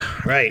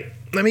Right.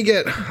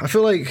 I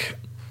feel like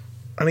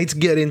I need to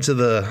get into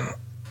the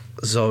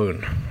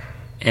zone.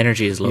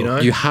 Energy is low. You know?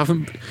 You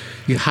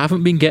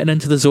haven't been getting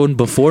into the zone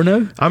before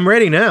now? I'm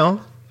ready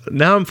now.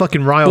 Now I'm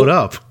fucking riled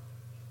up.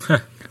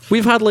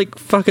 We've had like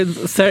fucking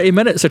 30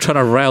 minutes of trying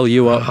to rile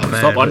you up. Oh, man.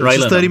 Stop unriling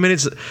Just 30 them.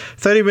 minutes.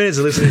 30 minutes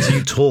of listening to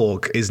you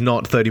talk is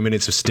not 30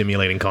 minutes of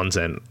stimulating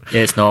content.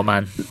 Yeah, it's not,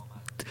 man.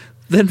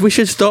 Then we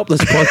should stop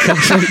this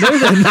podcast right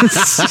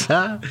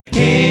now then.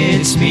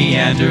 It's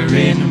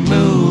meandering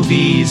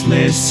movies,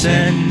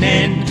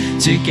 listening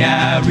to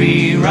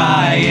Gary,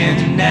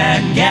 Ryan,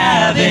 and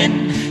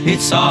Gavin.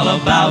 It's all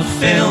about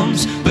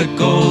films, but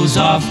goes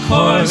off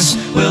course.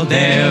 Will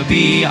there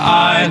be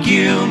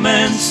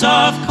arguments?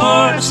 Of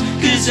course,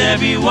 'cause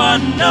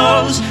everyone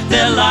knows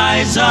their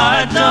lives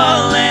are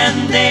dull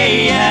and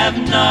they have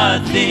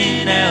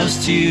nothing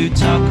else to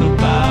talk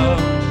about.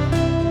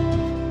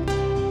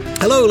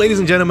 Hello, ladies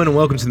and gentlemen, and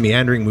welcome to the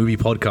Meandering Movie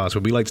Podcast,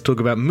 where we like to talk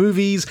about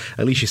movies,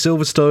 Alicia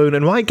Silverstone,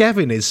 and why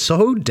Gavin is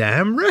so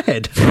damn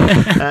red.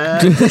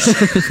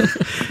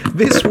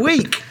 This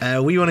week,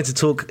 we wanted to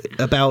talk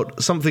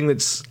about something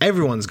that's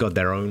everyone's got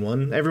their own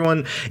one.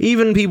 Everyone,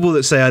 even people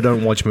that say I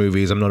don't watch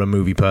movies, I'm not a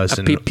movie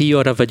person. A PP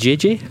or a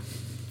vajayjay?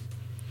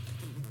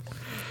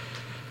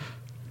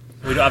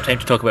 We don't have time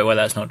to talk about why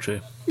that's not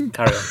true.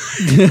 Carry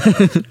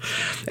on.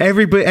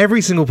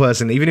 Every single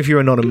person, even if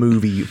you're not a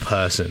movie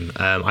person,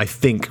 I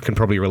think can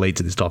probably relate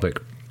to this topic.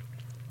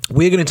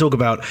 We're going to talk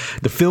about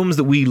the films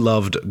that we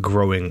loved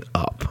growing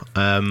up.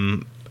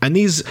 And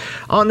these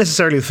aren't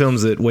necessarily the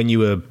films that when you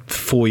were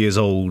 4 years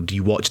old,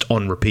 you watched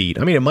on repeat.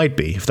 I mean, it might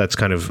be if that's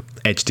kind of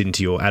etched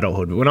into your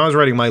adulthood. But when I was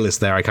writing my list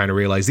there, I kind of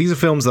realized these are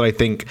films that I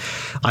think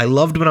I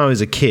loved when I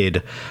was a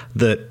kid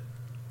that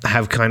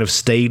have kind of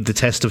stayed the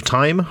test of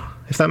time,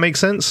 if that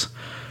makes sense.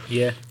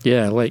 Yeah.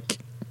 Yeah, like,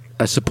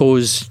 I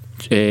suppose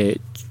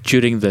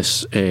during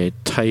this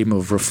time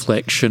of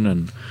reflection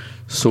and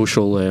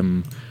social You're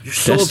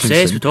so obsessed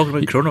distancing, with talking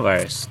about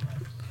coronavirus.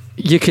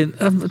 you can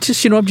I'm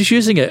just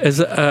juusing it as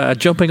a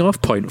jumping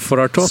off point for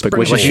our topic,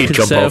 which is you can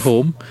Jump sit at off.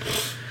 home.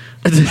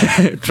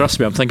 Trust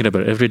me, I'm thinking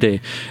about it every day.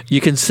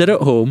 You can sit at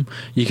home,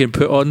 you can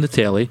put on the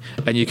telly,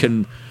 and you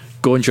can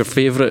go on your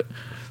favourite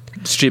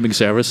streaming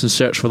service and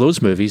search for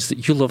those movies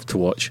that you love to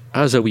watch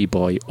as a wee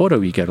boy or a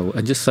wee girl,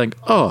 and just think,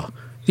 oh,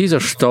 these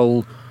are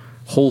still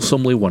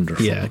wholesomely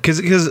wonderful. Yeah,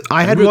 because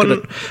I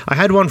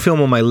had one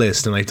film on my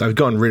list, and I've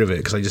gotten rid of it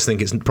because I just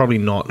think it's probably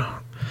not.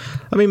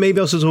 I mean, maybe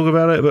I'll still talk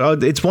about it,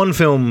 but it's one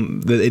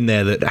film in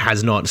there that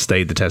has not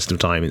stayed the test of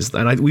time.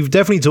 We've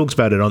definitely talked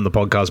about it on the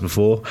podcast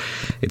before.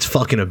 It's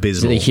fucking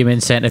abysmal. The Human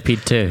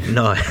Centipede 2.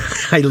 No,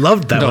 I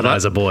loved that one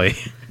as a boy.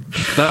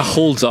 That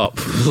holds up.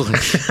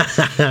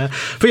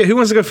 But yeah, who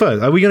wants to go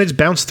first? Are we going to just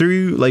bounce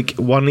through like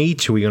one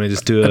each? Or are we going to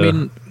just do I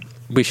mean,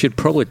 we should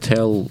probably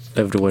tell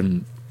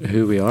everyone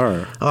who we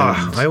are.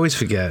 I always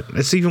forget.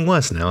 It's even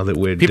worse now that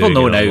we're People doing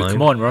know it now. online.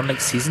 Come on, we're on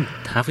like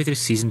halfway through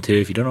season 2.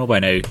 If you don't know by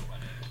now,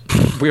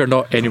 We are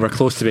not anywhere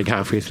close to being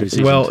halfway through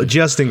season Well, 2.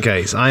 just in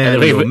case, I and am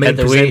the your way, main and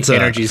the way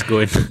presenter energy's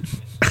going, we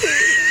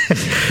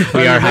I'm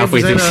are your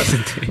halfway main through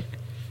presenter season 2.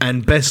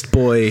 and best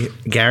boy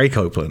Gary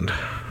Copeland.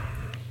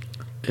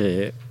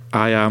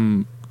 I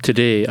am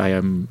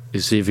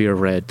Xavier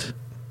Red,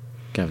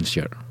 Gavin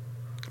Stewart.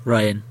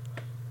 Ryan.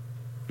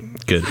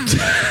 Good.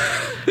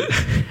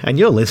 And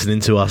you're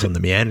listening to us on the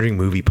Meandering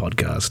Movie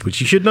Podcast,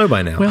 which you should know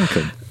by now.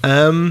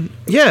 Welcome.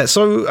 Yeah,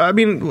 so, I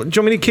mean, do you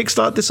want me to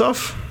kickstart this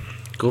off?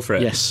 Go for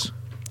it. Yes.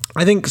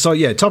 I think, so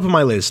yeah, top of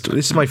my list.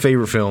 This is my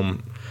favorite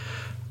film.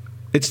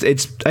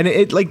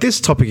 It like this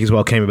topic as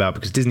well came about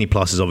because Disney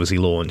Plus is obviously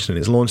launched, and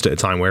it's launched at a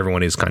time where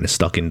everyone is kind of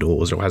stuck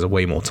indoors or has a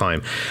way more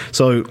time.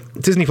 So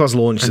Disney Plus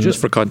launched, And just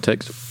for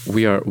context,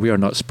 we are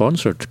not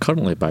sponsored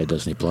currently by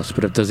Disney Plus,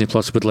 but if Disney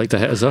Plus would like to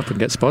hit us up and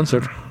get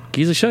sponsored,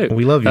 give us a shout.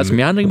 We love you. That's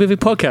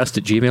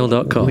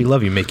meanderingmoviepodcast@gmail.com. We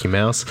love you, Mickey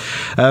Mouse.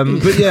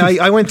 But yeah,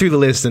 I went through the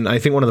list, and I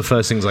think one of the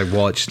first things I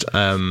watched,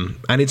 and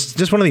it's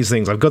just one of these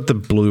things. I've got the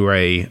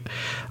Blu-ray.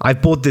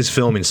 I've bought this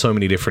film in so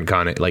many different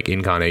kind of like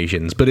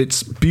incarnations, but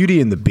it's Beauty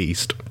and the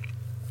Beast,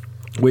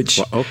 which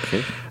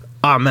Okay.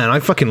 oh man, I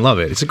fucking love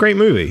it. It's a great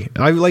movie.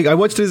 I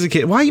watched it as a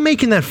kid. Why are you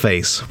making that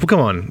face? Well, come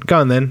on, go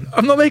on then.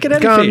 I'm not making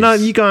any Go on, face. no,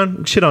 you go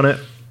on, shit on it.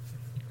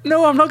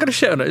 No, I'm not going to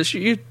shit on it.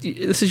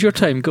 This is your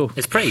time. Go.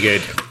 It's pretty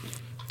good.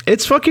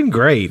 It's fucking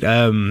great.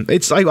 I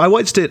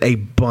watched it a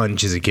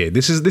bunch as a kid.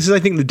 This is I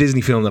think the Disney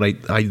film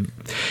that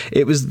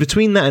it was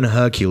between that and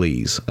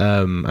Hercules.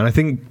 And I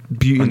think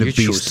Beauty and the You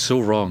chose Beast. so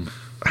wrong.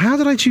 How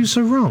did I choose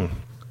so wrong?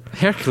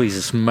 Hercules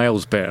is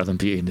miles better than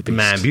Beauty and the Beast.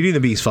 Man, Beauty and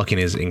the Beast fucking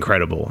is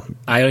incredible.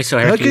 I only saw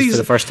Hercules for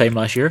the first time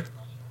last year.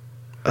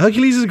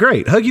 Hercules is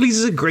great. Hercules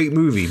is a great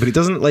movie, but it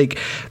doesn't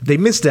they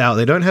missed out.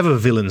 They don't have a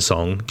villain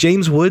song.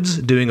 James Woods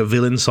doing a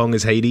villain song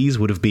as Hades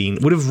would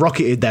have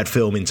rocketed that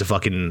film into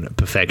fucking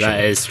perfection.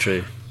 That is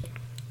true.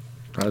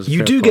 That's a You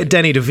fair do point. get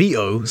Danny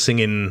DeVito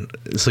singing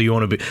So You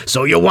Want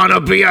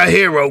to Be a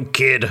Hero,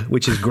 Kid,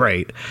 which is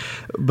great.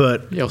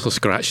 But He also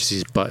scratches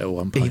his butt at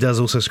one point. he does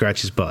also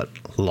scratch his butt.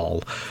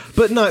 Lol.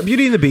 But no,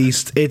 Beauty and the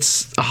Beast,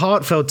 it's a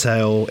heartfelt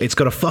tale. It's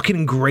got a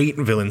fucking great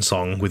villain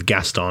song with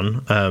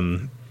Gaston.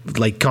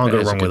 Can't go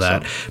is a wrong with good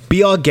that. song.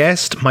 Be Our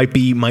Guest might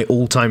be my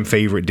all-time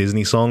favorite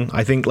Disney song.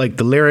 I think like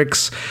the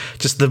lyrics,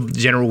 just the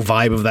general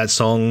vibe of that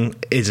song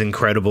is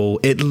incredible.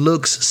 It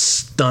looks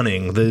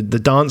stunning. The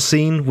dance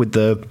scene with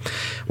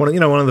one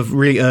of the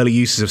really early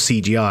uses of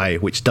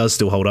CGI, which does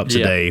still hold up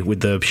today,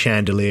 with the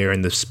chandelier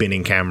and the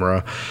spinning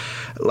camera.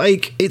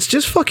 Like, it's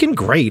just fucking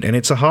great, and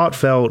it's a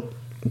heartfelt,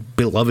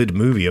 beloved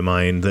movie of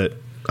mine that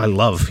I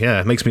love.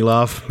 Yeah, it makes me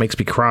laugh, makes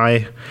me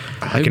cry.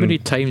 How many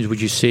times would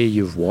you say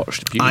you've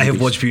watched Beauty I and the have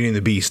Beast? watched Beauty and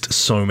the Beast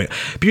so many.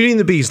 Beauty and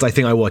the Beast, I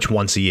think I watch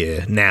once a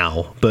year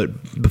now,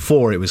 but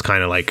before it was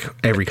kind of like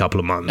every couple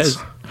of months.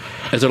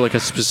 Is there like a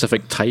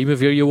specific time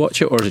of year you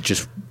watch it, or is it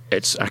just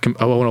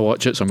I want to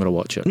watch it, so I'm going to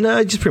watch it?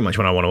 No, just pretty much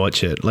when I want to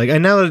watch it. Like,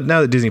 and now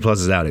that Disney Plus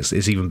is out, it's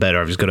even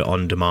better. I've just got it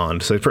on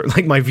demand, so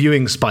like my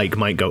viewing spike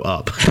might go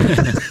up.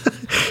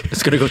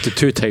 It's going to go to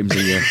 2 times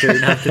a year. You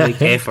don't have to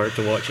make effort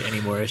to watch it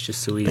anymore. It's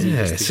just so easy.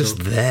 Yeah, just it's to just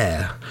go.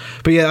 there.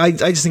 But yeah, I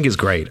just think it's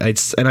great. I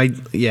think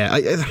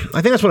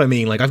that's what I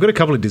mean. Like, I've got a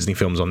couple of Disney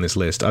films on this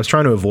list. I was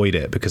trying to avoid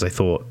it because I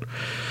thought,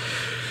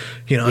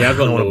 Yeah, I've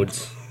got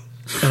loads.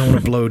 I don't want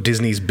to blow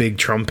Disney's big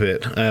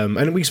trumpet.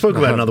 And we spoke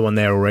about another one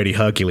there already,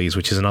 Hercules,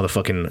 which is another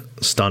fucking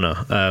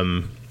stunner.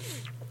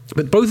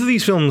 But both of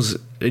these films,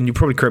 and you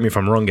probably correct me if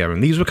I'm wrong, Gavin,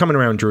 these were coming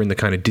around during the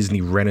kind of Disney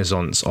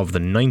renaissance of the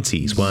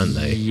 90s, weren't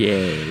they?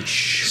 Yeah.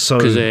 So-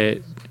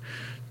 Because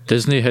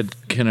Disney had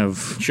kind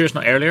of... Sure it's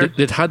not earlier?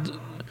 They'd had...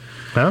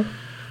 Huh?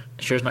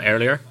 Sure it's not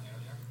earlier?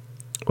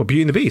 Well,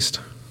 Beauty and the Beast.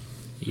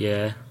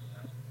 Yeah.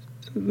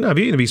 No,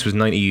 Beauty and the Beast was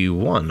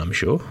 91, I'm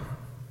sure.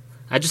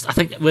 I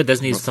think with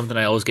Disney is something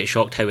I always get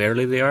shocked how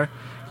early they are.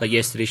 Like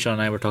yesterday, Sean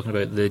and I were talking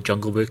about the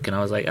Jungle Book, and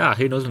I was like,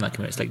 who knows when that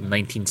came out? It's like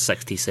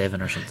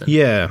 1967 or something.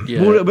 Yeah.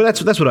 Yeah. Well, but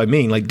that's what I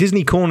mean. Like,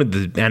 Disney cornered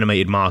the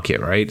animated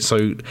market, right?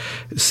 So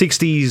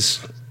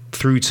 60s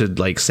through to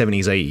like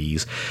 70s,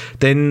 80s.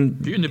 Then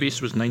Beauty and the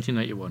Beast was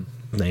 1991.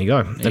 there you go.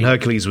 And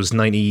Hercules was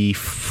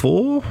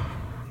 94,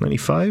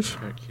 95.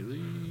 Hercules...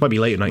 Might be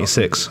later,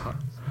 96.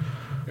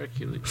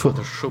 Hercules... Oh,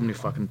 there's so many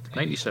fucking...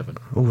 97.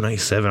 Oh,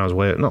 97. I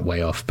was not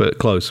way off, but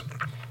close.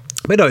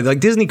 But no, like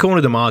Disney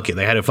cornered the market.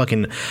 They had a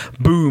fucking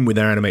boom with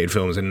their animated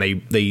films, and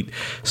they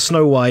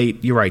Snow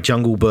White, you're right,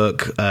 Jungle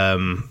Book,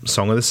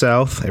 Song of the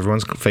South,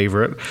 everyone's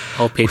favorite,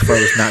 All paid for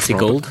with Nazi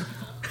gold.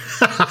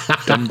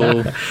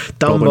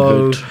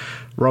 Dumbo,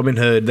 Robin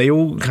Hood. They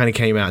all kind of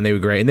came out and they were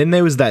great. And then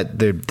there was the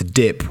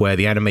dip where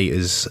the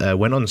animators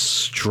went on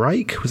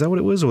strike. Was that what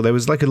it was? Or there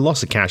was like a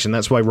loss of cash, and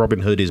that's why Robin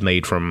Hood is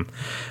made from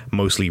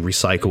mostly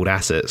recycled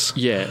assets.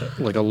 Yeah,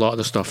 like a lot of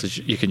the stuff that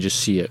you can just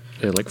see it.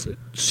 Like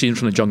scenes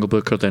from the Jungle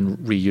Book are then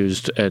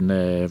reused in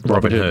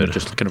Robin Hood. And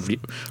just kind of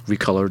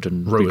recolored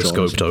and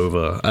Rotoscoped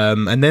over.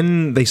 And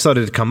then they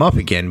started to come up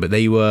again, but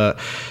they were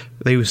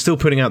still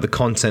putting out the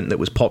content that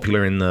was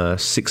popular in the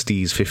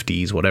 60s,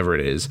 50s, whatever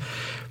it is.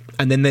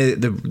 And then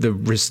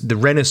the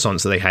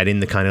renaissance that they had in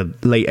the kind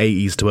of late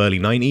 80s to early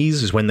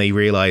 90s is when they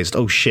realized,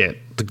 oh shit,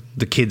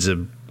 the kids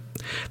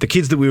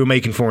that we were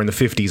making for in the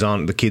 50s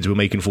aren't the kids we're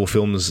making for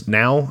films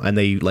now, and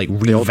they like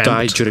revamped. They all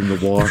died during the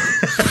war.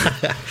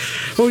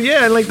 Well,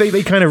 yeah, and like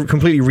they kind of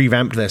completely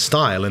revamped their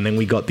style, and then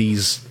we got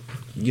these,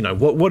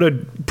 what are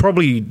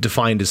probably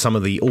defined as some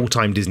of the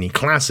all-time Disney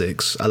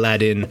classics: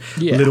 Aladdin,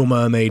 Yeah. Little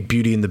Mermaid,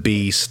 Beauty and the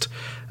Beast.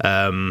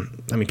 I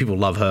mean, people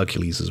love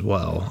Hercules as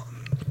well,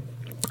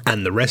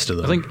 and the rest of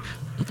them. I think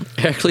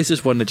Hercules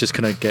is one that just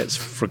kind of gets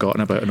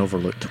forgotten about and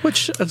overlooked,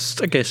 which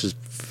I guess is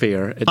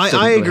fair. It doesn't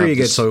I really agree have it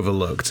gets this-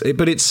 overlooked,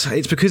 but it's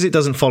because it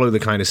doesn't follow the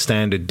kind of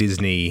standard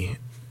Disney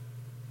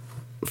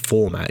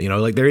format.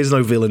 Like there is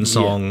no villain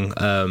song.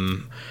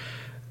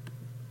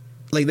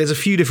 Like there's a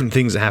few different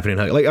things that happen in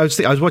Hercules.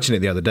 Like I was watching it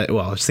the other day.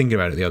 Well, I was thinking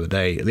about it the other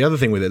day. The other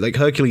thing with it, like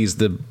Hercules,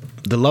 the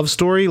love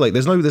story. Like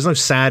there's no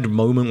sad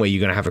moment where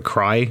you're gonna have a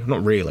cry.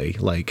 Not really.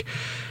 Like.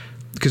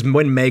 Because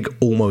when Meg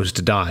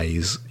almost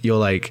dies, you're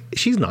like,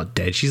 she's not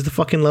dead. She's the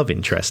fucking love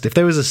interest. If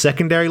there was a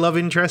secondary love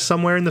interest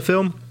somewhere in the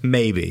film,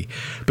 maybe.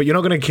 But you're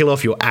not going to kill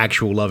off your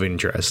actual love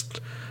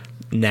interest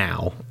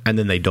now, and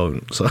then they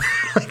don't. So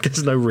like,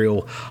 there's no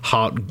real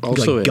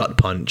Also, gut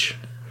punch.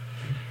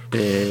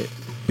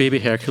 Baby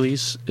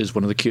Hercules is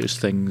one of the cutest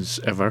things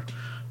ever,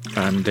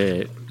 and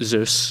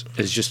Zeus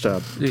is just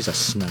he's a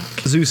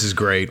snack. Zeus is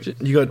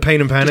great. You got Pain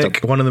and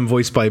Panic, one of them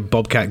voiced by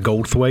Bobcat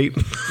Goldthwait.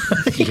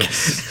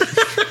 Yes.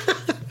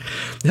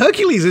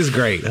 Hercules is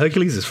great.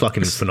 Hercules is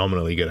fucking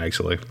phenomenally good,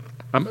 actually.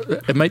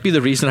 It might be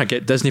the reason I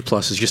get Disney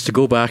Plus is just to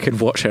go back and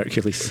watch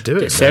Hercules. Do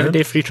it, It's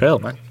 7-day free trial,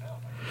 man.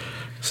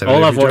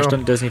 All I've watched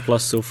on Disney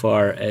Plus so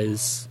far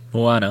is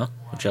Moana,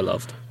 which I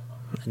loved.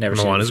 I've never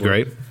seen it Moana's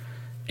before.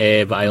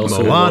 great. But I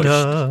also watched...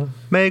 Moana,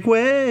 make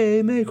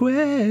way, make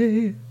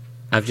way.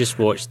 I've just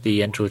watched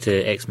the intro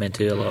to X-Men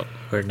 2 a lot,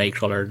 where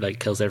Nightcrawler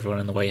kills everyone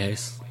in the White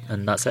House,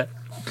 and that's it.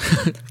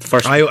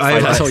 First,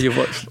 That's all you've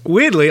watched.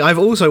 Weirdly, I've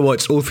also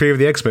watched all 3 of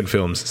the X-Men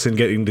films since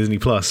getting Disney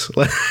Plus.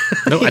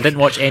 no, I didn't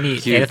watch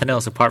anything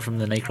else apart from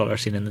the Nightcrawler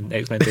scene in the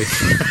X-Men 2.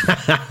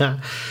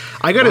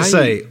 I gotta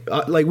say,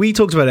 like we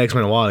talked about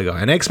X-Men a while ago,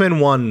 and X-Men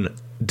 1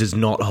 does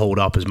not hold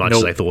up as much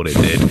as I thought it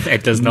did.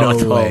 It does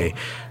not at all.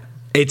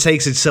 It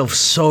takes itself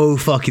so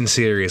fucking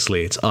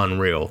seriously. It's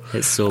unreal.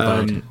 It's so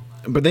bad.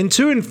 But then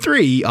 2 and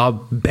 3 are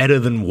better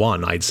than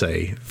 1, I'd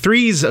say.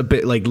 3's a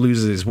bit like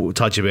loses his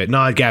touch a bit.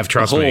 No, Gav,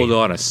 trust me. Hold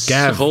on a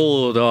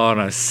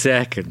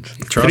second.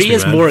 Trust 3 me,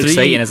 is man. more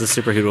exciting as a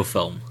superhero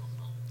film.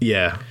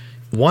 Yeah.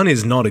 1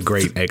 is not a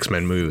great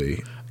X-Men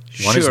movie.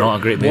 1 is not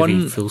a great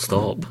movie, full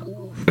stop.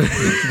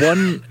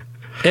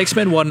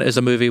 X-Men 1 is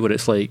a movie where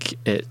it's like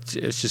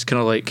it's just kind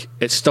of like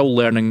it's still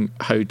learning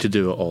how to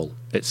do it all.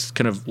 It's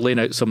kind of laying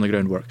out some of the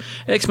groundwork.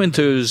 X-Men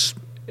 2's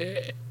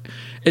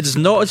it's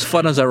not as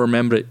fun as I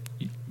remember it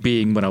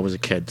being when I was a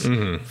kid.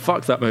 Mm-hmm.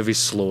 Fuck, that movie's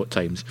slow at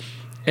times.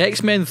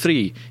 X-Men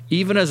 3,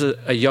 even as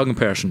a young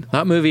person,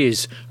 that movie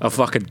is a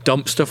fucking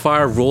dumpster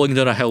fire rolling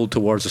down a hill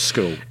towards a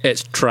school.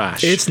 It's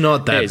trash. It's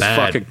not that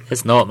bad.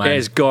 It's not, man. It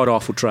is god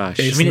awful trash.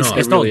 It's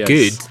It's not. not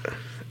good.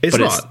 It's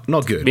but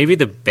not good. Maybe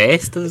the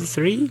best of the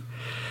 3.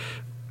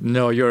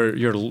 No,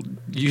 you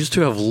used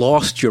to have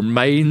lost your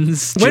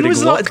minds. When during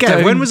was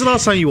lockdown. when was the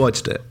last time you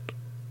watched it?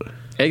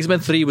 X-Men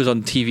 3 was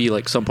on TV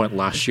like some point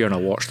last year, and I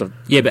watched it.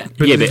 Yeah, but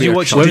did you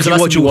watch when was the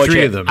last all time you watched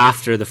 3 it of them?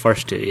 after the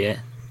first 2? Yeah,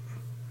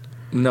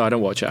 No, I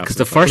don't watch it after. because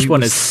the first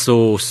one is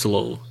so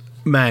slow.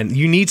 Man,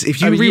 you need to, if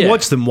you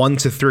rewatch them 1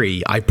 to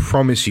 3, I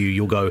promise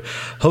you'll go,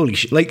 holy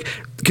shit. Like,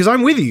 because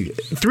I'm with you.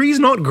 3's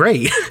not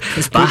great.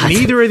 It's But bad.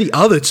 neither are the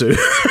other 2.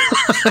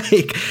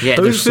 Yeah, they're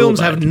those so films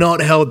bad. have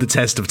not held the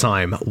test of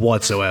time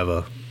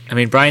whatsoever. I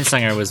mean, Bryan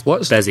Singer was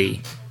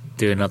busy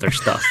doing other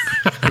stuff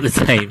at the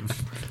time.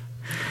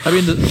 I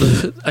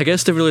mean, I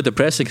guess the really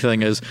depressing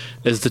thing is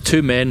the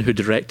 2 men who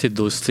directed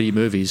those 3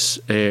 movies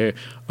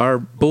are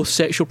both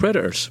sexual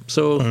predators.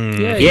 So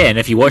Yeah, and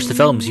if you watch the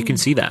films, you can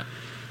see that.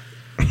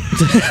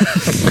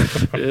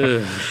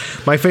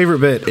 My favorite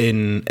bit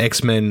in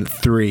X-Men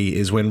 3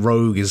 is when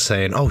Rogue is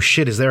saying, oh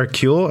shit, is there a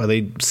cure? Are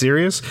they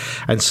serious?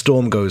 And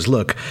Storm goes,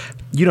 look,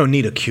 you don't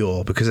need a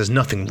cure because there's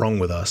nothing wrong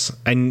with us.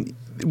 And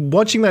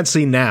watching that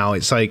scene now,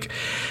 it's like,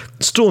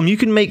 Storm, you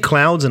can make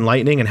clouds and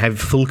lightning and have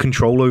full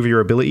control over your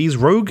abilities.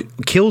 Rogue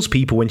kills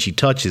people when she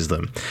touches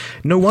them.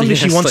 No wonder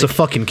she wants a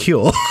fucking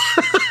cure.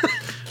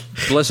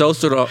 let's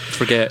also not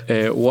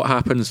forget what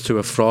happens to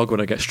a frog when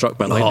it gets struck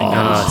by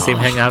lightning. Same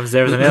thing happens to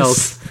everything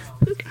else.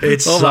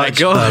 It's Oh my such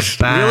gosh,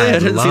 a bad really? I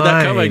didn't see that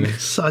line. coming.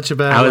 Such a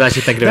bad I was line.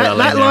 actually thinking about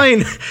that that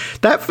line line.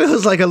 That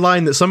feels like a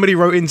line that somebody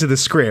wrote into the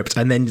script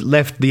and then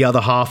left the other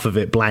half of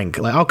it blank.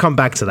 Like, I'll come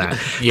back to that.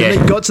 Yeah.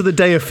 Then they got to the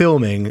day of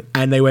filming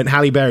and they went,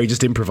 Halle Berry,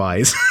 just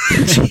improvise.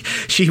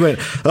 she went,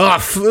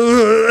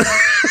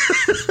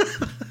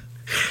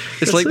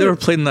 It's like they were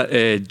playing that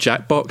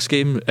Jackbox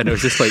game, and it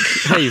was just like,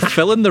 hey,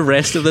 fill in the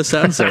rest of this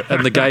answer.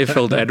 And the guy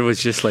filled it in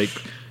was just like,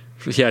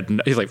 he's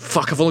like,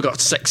 fuck, I've only got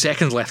 6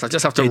 seconds left. I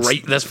just have to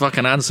write this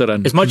fucking answer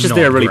in. As much as Not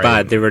they're really great.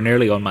 bad, they were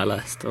nearly on my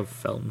list of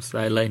films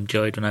that I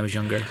enjoyed when I was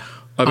younger.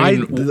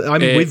 I'm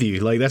with you.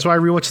 Like, that's why I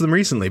rewatched them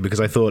recently, because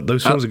I thought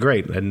those films are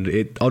great, and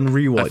on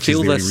rewatch is the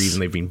only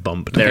reason they've been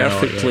bumped.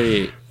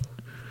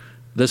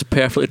 This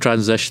perfectly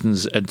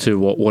transitions into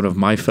what one of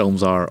my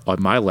films are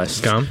on my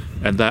list, Go on.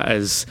 and that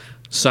is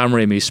Sam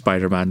Raimi's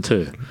Spider-Man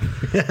 2.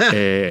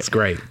 It's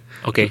great.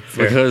 Okay,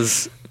 fair.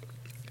 Because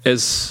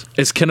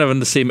it's kind of in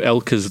the same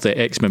ilk as the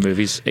X-Men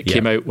movies. It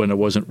came out when there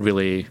wasn't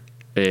really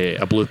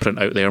a blueprint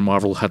out there.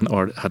 Marvel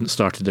hadn't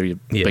started their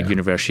big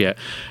universe yet.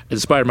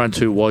 And Spider-Man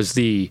 2 was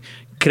the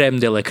creme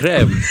de la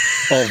creme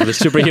of the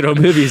superhero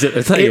movies at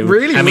the time. It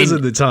really was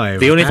at the time.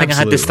 The only thing I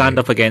had to Absolutely. stand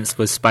up against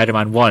was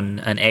Spider-Man 1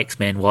 and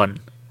X-Men 1.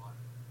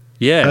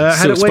 Yeah.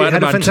 Had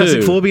Spider-Man a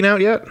Fantastic 2, Four been out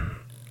yet?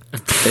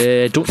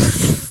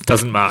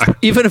 Doesn't matter.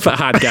 even if it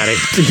had, Gary.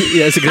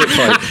 Yeah, it's a great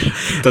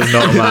point. Does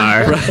not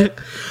matter.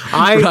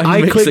 Ryan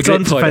I makes a clicked great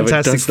onto point of it,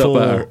 Fantastic does not Four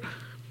matter.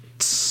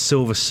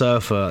 Silver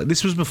Surfer.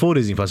 This was before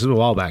Disney Plus. This was a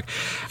while back.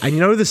 And you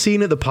know the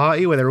scene at the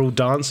party where they're all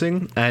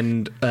dancing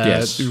and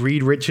Yes.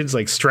 Reed Richards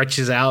like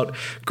stretches out,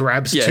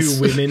 grabs Yes.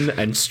 2 women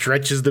and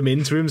stretches them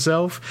into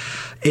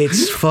himself?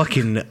 It's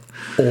fucking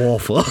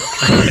awful.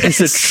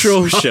 It's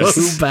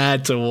atrocious. So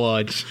bad to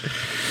watch.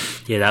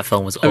 Yeah, that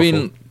film was awful. I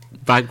mean,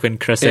 back when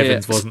Chris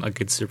Evans wasn't a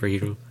good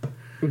superhero.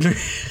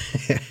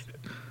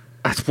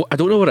 I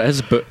don't know what it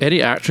is, but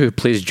any actor who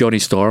plays Johnny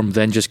Storm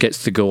then just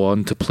gets to go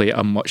on to play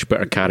a much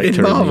better character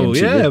In Marvel, the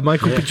MCU. yeah,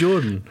 Michael B.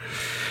 Jordan.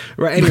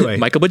 Right, anyway.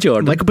 Michael B.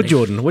 Jordan. Michael B.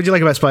 Jordan. What do you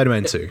like about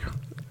Spider-Man 2?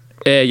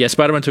 Yeah,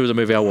 Spider-Man 2 was a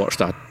movie I watched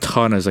a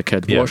ton as a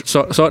kid. Yeah.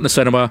 Saw it in the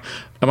cinema.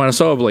 I mean, I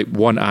saw like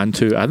 1 and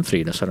 2 and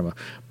 3 in the cinema.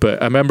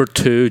 But I remember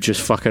 2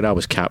 just fucking, I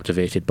was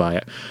captivated by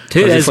it.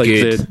 2 I was is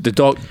just,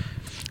 good.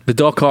 The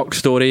Doc Ock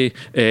story,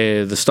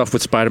 the stuff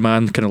with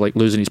Spider-Man kind of like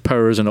losing his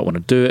powers and not want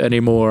to do it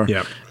anymore.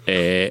 Yeah.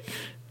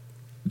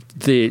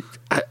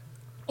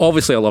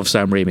 Obviously I love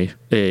Sam Raimi.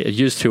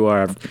 Used to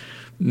are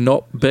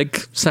not big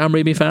Sam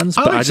Raimi fans,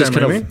 but like I just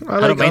Sam kind Raimi. of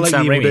I don't mind the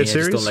Sam Evil Raimi, Dead I just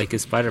series. don't like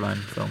his Spider-Man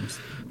films.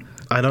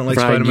 I don't like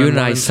Brian, Spider-Man you and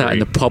 1 I and sat 3. in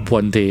the pub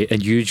one day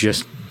and you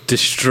just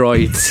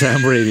destroyed Sam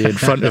Raimi in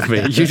front of me.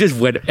 You just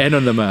went in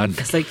on the man.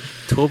 It's like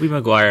Tobey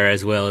Maguire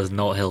as well as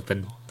not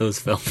helping those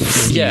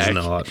films. Yeah. He's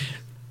not.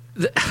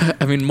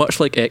 I mean, much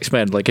like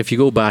X-Men, like if you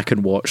go back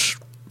and watch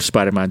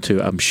Spider-Man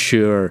 2, I'm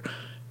sure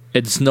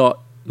it's not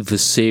the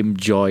same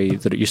joy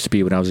that it used to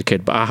be when I was a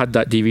kid, but I had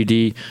that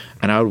DVD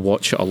and I would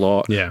watch it a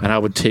lot. Yeah. And I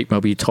would take my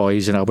wee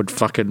toys and I would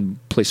fucking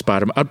play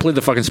Spider-Man. I'd play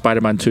the fucking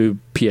Spider-Man 2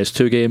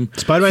 PS2 game.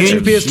 Spider-Man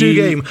 2 PS2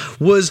 game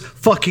was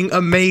fucking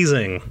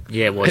amazing.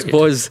 Yeah, it was. It good.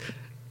 was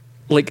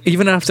like,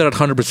 even after I'd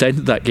 100%ed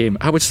that game,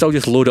 I would still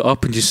just load it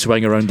up and just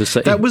swing around the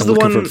city. That was and the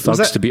looking one. for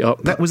thugs to beat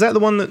up. Was that the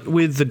one that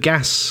with the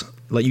gas?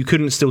 Like you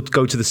couldn't still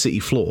go to the city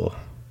floor.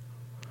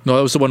 No,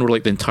 that was the one where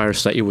like the entire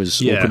city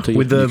was open to you.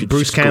 with You the could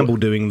Bruce just go- Campbell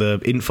doing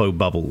the info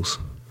bubbles.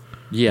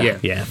 Yeah.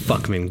 Yeah,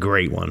 fuck me,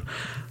 great one.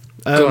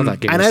 God, that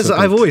game And was as so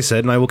I've good. always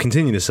said, and I will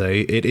continue to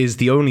say, it is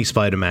the only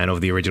Spider-Man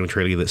of the original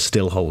trilogy that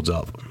still holds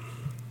up.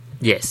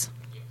 Yes.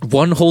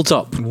 One holds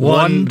up.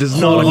 One does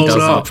not hold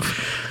up.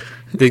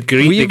 The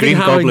Green We've been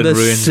having Goblin this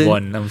ruins sin-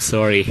 one. I'm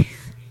sorry.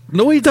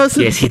 No, he doesn't.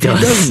 Yes, he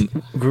does.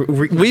 doesn't.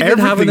 We've been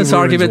having this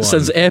argument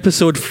since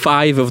episode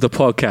 5 of the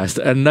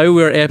podcast, and now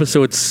we're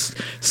episode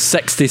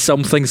 60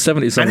 something,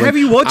 70 something. And have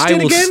you watched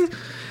it again?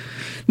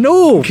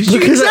 No,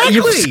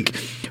 Exactly.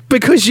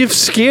 because you've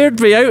scared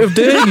me out of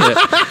doing it.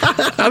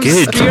 I'm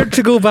Good. scared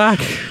to go back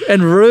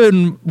and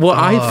ruin what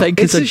I think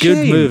is It's a good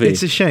shame. movie.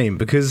 It's a shame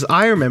because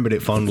I remembered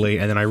it fondly,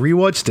 and then I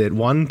rewatched it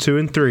 1, 2,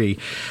 and 3,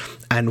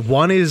 and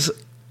 1 is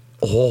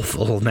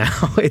awful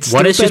now. It's still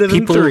One is better just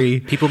than 3.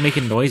 people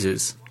making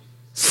noises.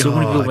 So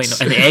many God, people make it's-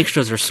 and the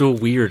extras are so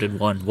weird in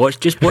one. Watch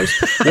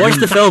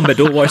the film, but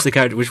don't watch the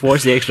character. Just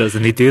watch the extras,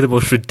 and they do the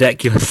most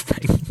ridiculous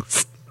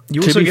things.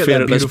 You To also be get fair,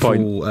 that at this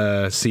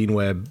beautiful scene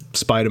where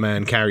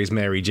Spider-Man carries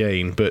Mary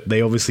Jane, but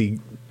they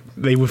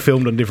were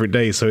filmed on different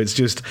days, so it's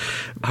just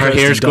Her Kirsten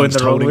hair's going Dunst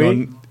the wrong holding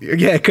way? on.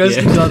 Yeah,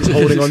 Kirsten Yeah. Dunst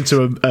holding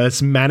onto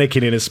a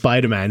mannequin in a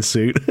Spider-Man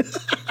suit.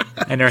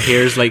 And her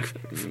hair's like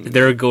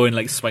they're going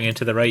like swinging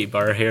to the right,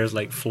 but her hair's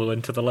like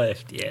flowing to the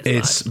left. Yeah,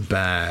 It's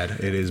bad. bad.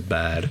 It is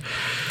bad.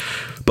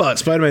 But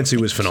Spider-Man 2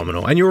 was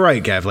phenomenal. And you're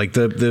right, Gav, like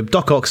the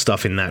Doc Ock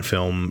stuff in that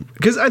film,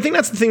 because I think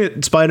that's the thing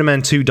that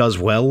Spider-Man 2 does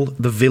well,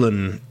 the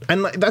villain.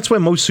 And like, that's where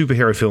most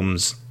superhero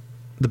films,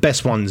 the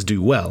best ones,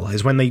 do well,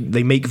 is when they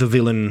make the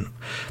villain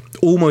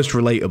almost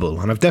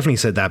relatable. And I've definitely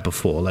said that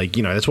before. Like,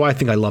 you know, that's why I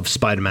think I love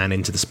Spider-Man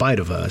Into the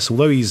Spider-Verse.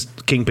 Although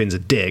Kingpin's a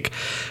dick,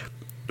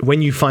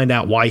 when you find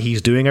out why he's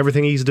doing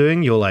everything he's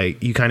doing, you're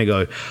like, you kind of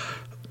go,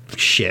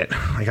 shit,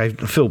 like I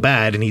feel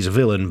bad and he's a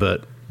villain,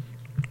 but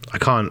I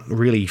can't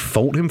really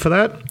fault him for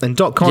that. And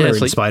Doc Connor Yeah, it's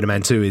in like-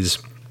 Spider-Man 2 is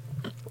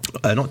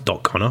not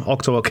Doc Connor,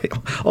 Otto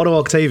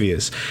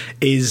Octavius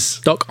is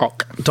Doc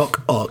Ock.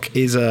 Doc Ock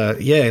is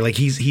like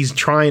he's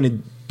trying to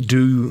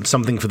do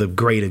something for the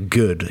greater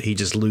good. He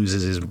just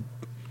loses his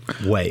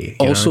way.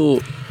 you know?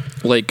 Also,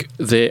 like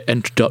the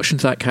introduction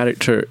to that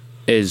character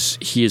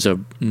he is a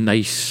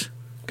nice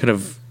kind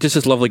of just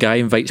this lovely guy.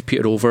 Invites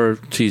Peter over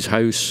to his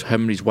house,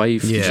 him and his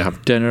wife. They just Yeah.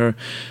 have dinner.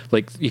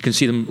 Like you can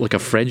see them like a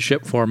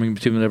friendship forming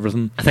between them and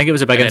everything. I think it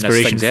was a big And then as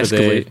inspiration things for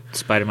escalate- the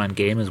Spider-Man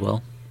game as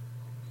well.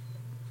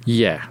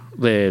 Yeah,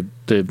 the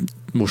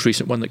most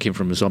recent one that came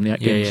from Insomniac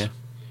Games. Yeah.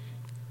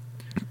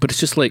 But it's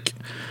just like,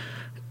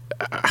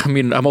 I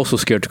mean, I'm also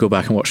scared to go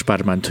back and watch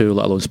Spider-Man 2,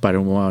 let alone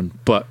Spider-Man 1.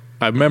 But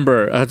I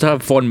remember I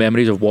have fond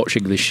memories of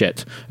watching the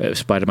shit out of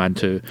Spider-Man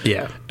 2.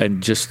 Yeah.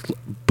 And just,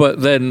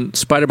 but then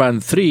Spider-Man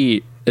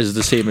 3 is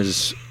the same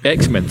as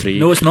X-Men 3.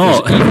 No, it's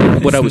not.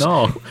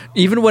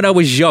 Even when I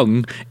was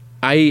young,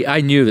 I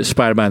knew that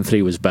Spider-Man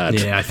 3 was bad.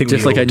 Yeah, I think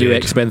just we like I all knew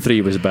did. X-Men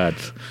 3 was bad.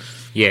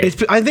 Yeah.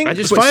 I think I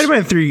just wish-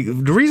 Spider-Man 3,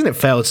 the reason it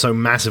failed so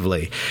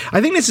massively,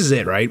 I think this is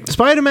it, right?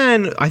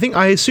 Spider-Man,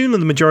 I assume that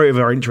the majority of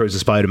our intros to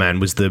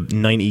Spider-Man was the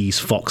 90s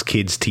Fox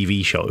Kids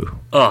TV show.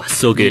 Oh,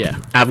 so good. Yeah.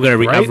 I've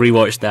Right?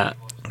 rewatched that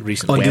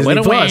recently. On Disney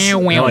Plus.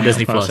 No, on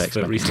Disney That's Plus.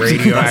 X-Men. But recently.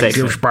 That's Radioactive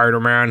X-Men.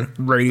 Spider-Man.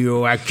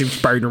 Radioactive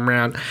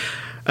Spider-Man.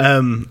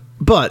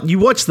 But you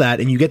watch that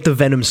and you get the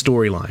Venom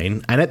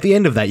storyline, and at the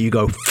end of that you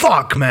go,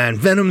 fuck man,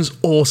 Venom's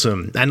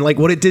awesome. And like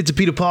what it did to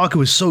Peter Parker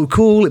was so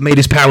cool. It made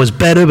his powers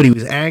better, but he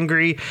was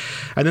angry.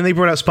 And then they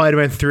brought out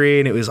Spider-Man 3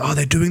 and it was,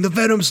 they're doing the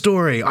Venom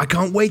story. I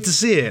can't wait to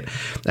see it.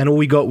 And all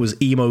we got was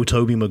emo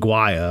Tobey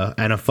Maguire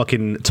and a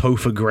fucking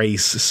Topher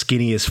Grace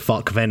skinny as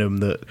fuck Venom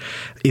that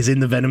is in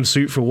the Venom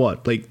suit for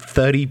what? Like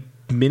 30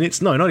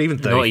 minutes? No, not even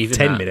 30. Not even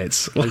 10 that.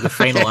 minutes. Like the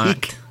final Like,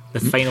 act. The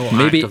final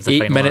Maybe act of the 8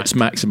 final minutes act.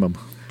 maximum.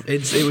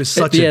 It was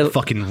such Yeah. a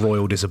fucking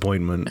royal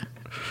disappointment.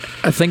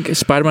 I think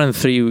Spider-Man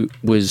 3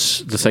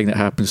 was the thing that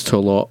happens to a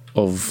lot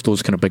of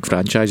those kind of big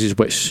franchises,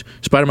 which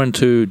Spider-Man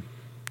 2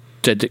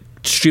 did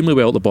extremely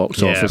well at the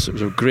box Yeah. office. It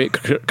was a great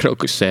critical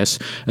success,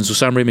 and so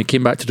Sam Raimi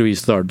came back to do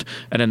his third,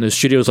 and then the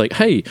studio was like,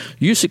 hey,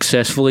 you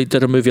successfully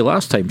did a movie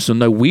last time, so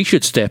now we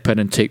should step in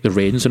and take the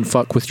reins and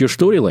fuck with your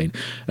storyline.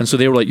 And so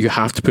they were like, you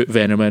have to put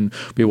Venom in,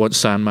 we want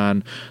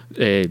Sandman,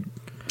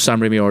 Sam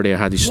Raimi already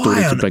had his story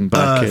Why to on bring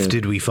back. earth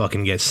did we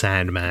fucking get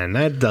Sandman?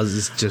 That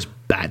does just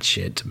bad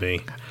shit to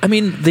me. I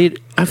mean,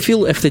 I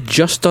feel if they'd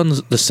just done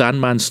the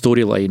Sandman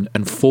storyline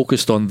and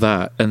focused on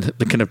that and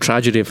the kind of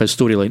tragedy of his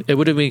storyline, it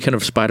would have been kind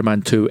of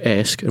Spider-Man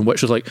 2-esque, in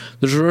which was like,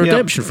 there's a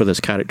redemption for this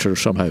character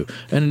somehow,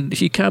 and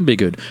he can be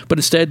good. But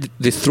instead,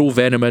 they throw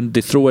Venom in,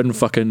 they throw in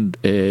fucking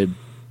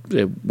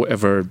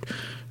whatever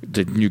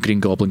the new Green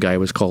Goblin guy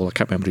was called. I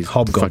can't remember his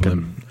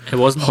Hobgoblin. It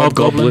wasn't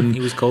Hobgoblin. He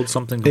was called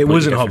something. It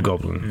wasn't different.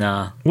 Hobgoblin.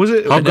 Nah. Was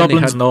it?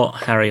 Hobgoblin's not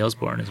Harry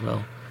Osborn as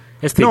well.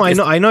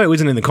 I know it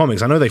wasn't in the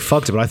comics. I know they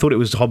fucked it, but I thought it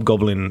was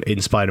Hobgoblin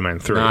in Spider-Man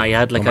 3. Nah, he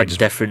had like a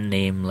different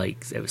name.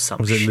 Like it was some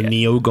Was it shit. the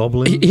Neo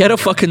Goblin? He had a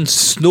fucking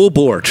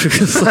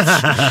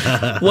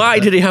snowboard. Why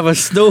did he have a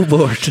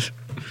snowboard?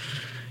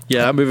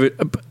 Yeah,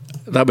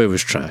 that movie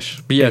was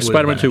trash. But yeah, was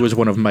Spider-Man bad. 2 was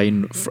one of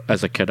mine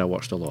as a kid. I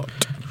watched a lot.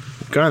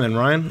 Go on then,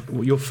 Ryan.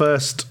 Your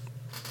first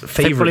I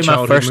think favorite probably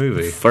childhood my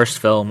movie? first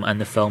film,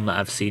 and the film that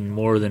I've seen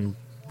more than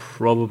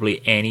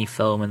probably any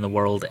film in the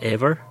world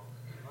ever,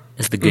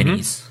 is The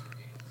Goonies.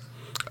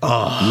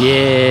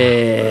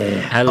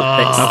 Yeah.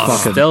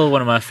 It's still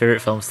one of my favorite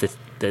films to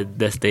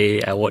this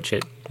day. I watch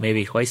it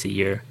maybe twice a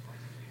year.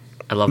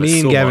 I love it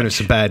Me so and Gavin much. have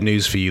some bad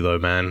news for you, though,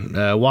 man.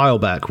 A while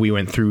back, we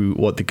went through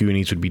what the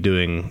Goonies would be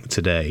doing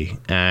today,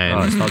 and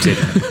Oh, it's not good.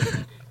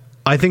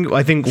 I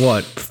think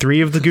what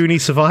 3 of the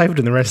Goonies survived,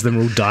 and the rest of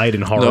them all died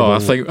in horrible. No, I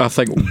think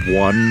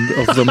one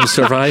of them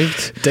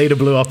survived. Data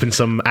blew up in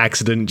some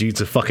accident due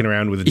to fucking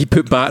around with. He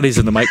put batteries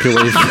in the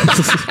microwave.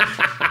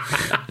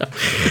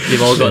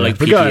 They've all got like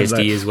But guys,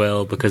 PTSD as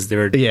well because they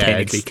were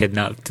technically it's-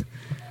 kidnapped.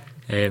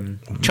 Chunk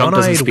One-Eyed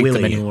doesn't speak to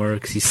them Willie. anymore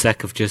because he's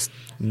sick of just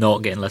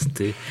not getting listened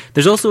to.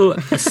 There's also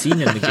a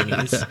scene in The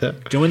Goonies. Do you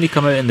know when they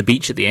come out on the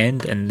beach at the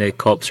end and the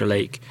cops are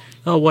like,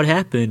 "Oh, what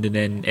happened?" And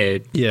then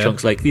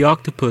Chunk's like, "The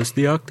octopus,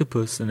 the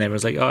octopus," and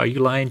everyone's like, "Oh, are you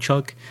lying,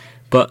 Chunk?"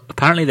 But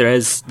apparently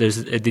there's they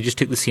just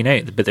took the scene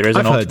out, but there is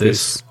an I've heard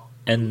octopus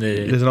in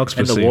the There's an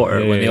octopus in the scene. water.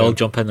 Yeah, When yeah, they all yeah.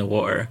 jump in the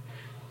water,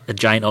 a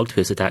giant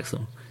octopus attacks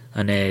them,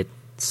 and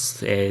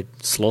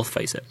Sloth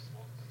fights it.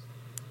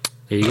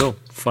 There you go.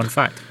 Fun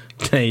fact.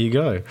 There you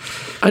go.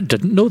 I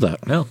didn't know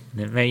that. No,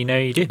 now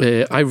you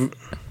do.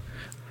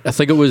 I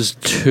think it was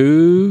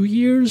 2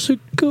 years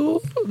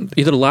ago,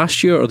 either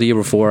last year or the year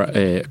before,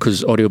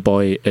 because Audio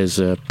Boy is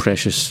a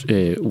precious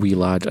wee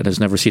lad and has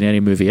never seen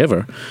any movie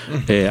ever.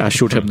 I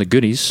showed him The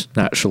Goonies,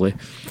 naturally,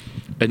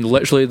 and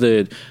literally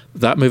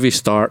that movie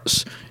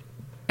starts,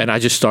 and I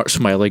just start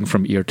smiling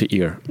from ear to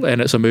ear. And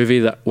it's a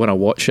movie that when I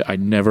watch it, I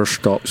never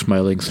stop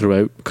smiling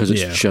throughout because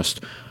it's just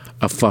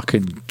a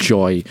fucking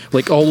joy.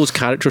 Like all those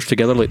characters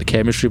together, like the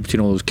chemistry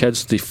between all those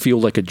kids, they feel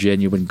like a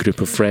genuine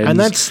group of friends. And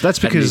that's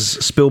because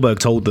Spielberg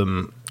told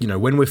them,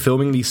 when we're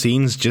filming these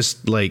scenes,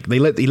 just like he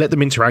let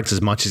them interact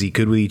as much as he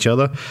could with each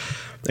other.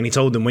 And he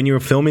told them, when you're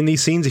filming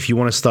these scenes, if you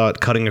want to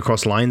start cutting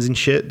across lines and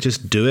shit,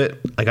 just do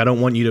it. Like, I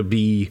don't want you to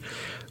be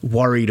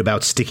worried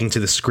about sticking to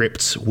the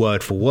script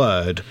word for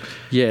word.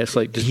 Yeah, it's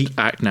like just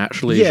act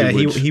naturally. Yeah, as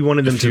you would he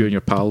wanted them if you to and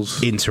your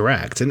pals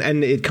interact, and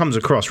it comes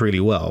across really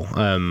well.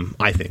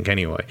 I think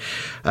anyway.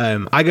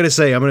 I gotta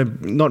say, I'm gonna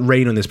not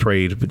rain on this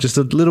parade, but just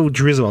a little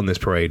drizzle on this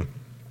parade.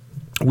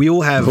 We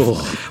all have. Well,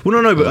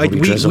 no, but like,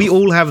 we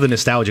all have the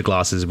nostalgia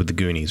glasses with the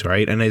Goonies,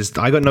 right? And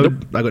I got no.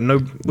 What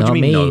do you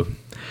mean? me. No.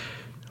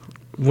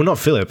 Well, not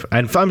Philip.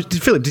 And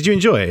Philip, did you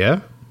enjoy it?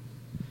 Yeah.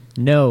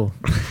 No.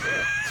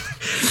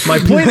 My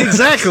point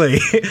exactly.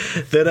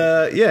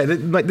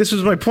 This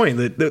was my point.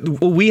 That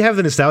we have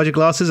the nostalgia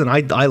glasses, and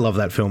I love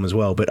that film as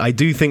well. But I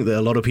do think that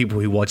a lot of people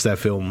who watch that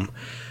film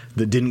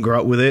that didn't grow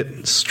up with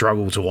it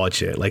struggle to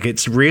watch it. Like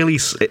it's really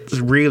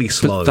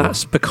slow. But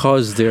that's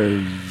because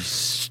they're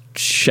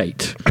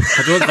shite.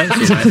 I don't think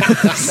so, man.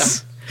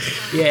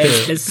 Yeah,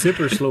 it's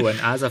super slow, and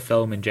as a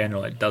film in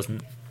general,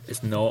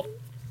 it's not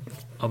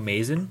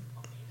amazing.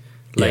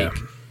 Like,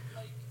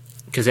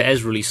 because it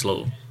is really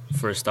slow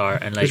for a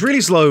start, and like it's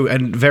really slow,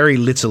 and very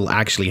little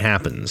actually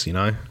happens.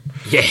 Yeah,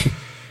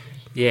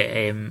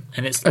 and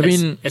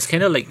it's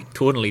kind of like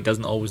tonally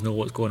doesn't always know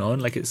what's going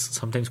on. Like it's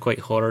sometimes quite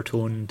horror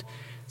toned,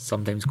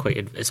 sometimes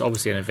it's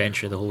obviously an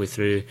adventure the whole way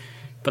through.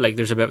 But like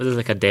there's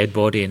like a dead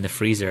body in the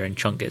freezer, and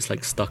Chunk gets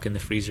like stuck in the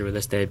freezer with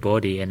this dead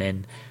body, and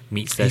then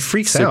meets this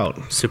freaks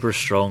out. super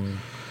strong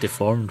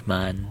deformed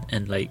man,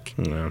 and like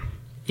Yeah.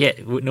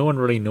 no one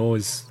really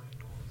knows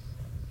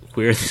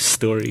where the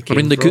story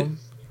came the from.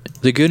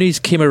 The Goonies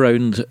came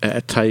around at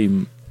a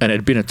time, and it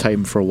had been a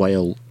time for a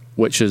while,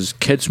 which is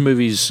kids'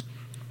 movies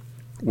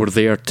were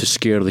there to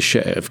scare the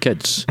shit out of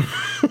kids.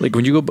 Like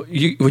when you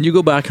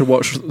go back and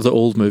watch the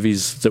old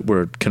movies that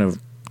were kind of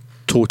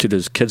touted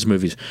as kids'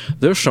 movies,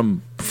 there's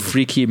some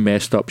freaky,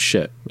 messed up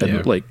shit,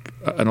 and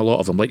in a lot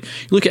of them. Like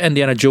you look at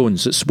Indiana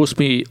Jones, it's supposed to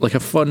be like a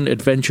fun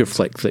adventure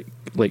flick that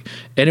like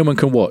anyone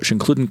can watch,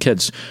 including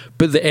kids.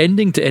 But the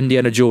ending to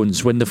Indiana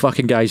Jones, when the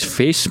fucking guy's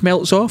face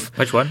melts off,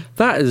 Which one?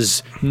 that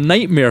is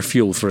nightmare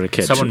fuel for a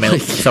kid.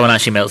 Someone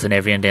actually melts in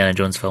every Indiana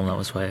Jones film. That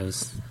was why I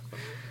was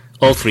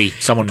all three.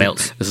 Someone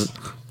melts.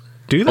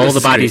 Do they? All the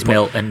baddies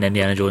melt in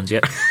Indiana Jones,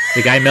 yep.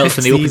 The guy melts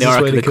when they open the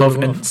Ark of the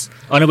Covenant.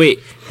 Oh no, wait.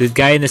 The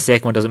guy in the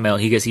second one doesn't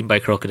melt. He gets eaten by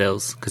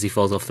crocodiles because he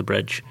falls off the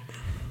bridge.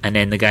 And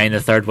then the guy in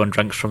the third one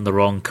drinks from the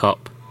wrong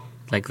cup.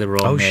 Like the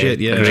wrong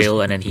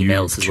grail, and then he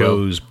melts as well.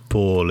 You chose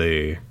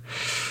poorly.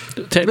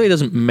 Technically, he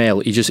doesn't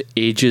melt. He just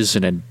ages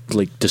and then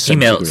like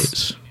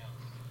disintegrates.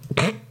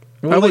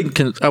 Well, I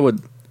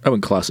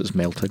wouldn't class it as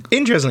melting.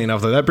 Interestingly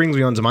enough, though, that brings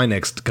me on to my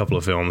next couple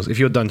of films. If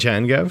you're done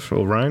chatting, Gav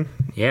or Ryan,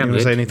 yeah, I'm going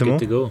to say anything more?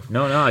 To go.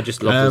 No, I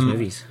just love those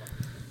movies.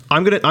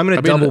 I'm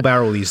gonna double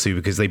barrel these two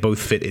because they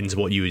both fit into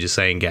what you were just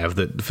saying, Gav.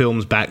 That the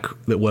films back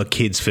that were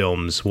kids'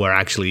 films were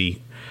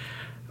actually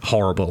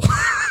horrible.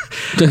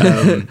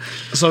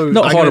 So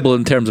not horrible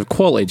in terms of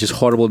quality, just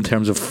horrible in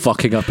terms of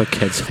fucking up a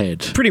kid's head.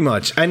 Pretty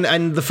much.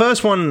 And the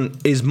first one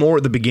is more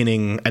at the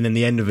beginning, and then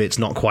the end of it's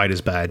not quite as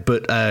bad.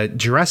 But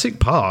Jurassic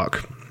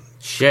Park.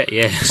 Shit,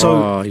 yeah.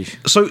 The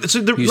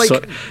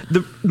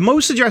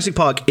most of Jurassic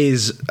Park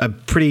is a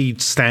pretty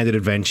standard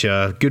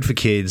adventure, good for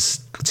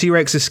kids.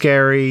 T-Rex is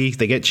scary,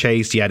 they get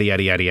chased, yada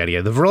yada yada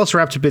yada. The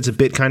Velociraptor bit's a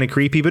bit kind of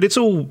creepy, but it's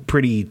all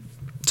pretty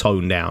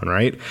toned down,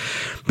 right?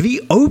 But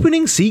the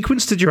opening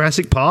sequence to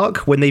Jurassic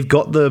Park, when they've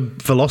got the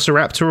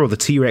Velociraptor or the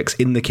T-Rex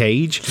in the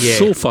cage,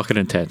 so fucking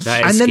intense.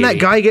 And then scary. that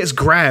guy gets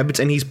grabbed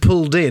and he's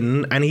pulled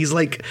in and he's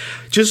like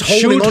just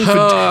holding Shoot on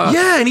her. for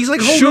and he's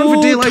like holding on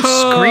for dear life,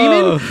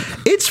 screaming.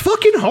 It's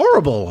fucking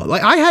horrible.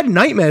 Like I had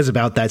nightmares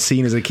about that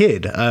scene as a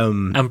kid.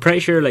 I'm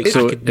pretty sure I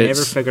could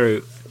never figure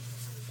out.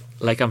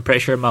 Like I'm pretty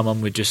sure my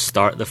mum would just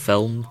start the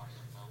film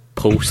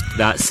post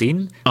that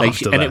scene,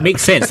 and it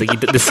makes sense.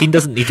 Like the scene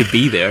doesn't need to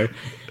be there,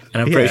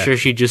 and I'm pretty sure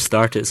she'd just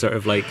start it sort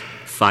of like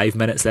 5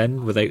 minutes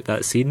in without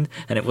that scene.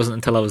 And it wasn't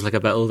until I was like a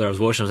bit older I was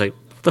watching. I was like,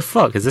 "What the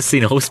fuck is this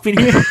scene always been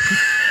here?"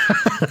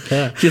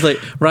 She's like,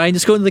 Ryan,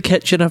 just go into the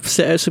kitchen. I've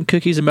set out some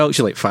cookies and milk.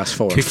 She's like, fast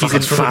forward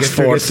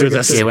through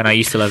this. Yeah, when I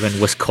used to live in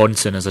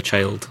Wisconsin as a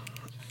child.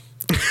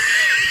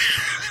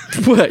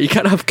 What? You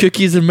can't have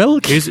cookies and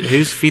milk?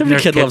 Who's feeding their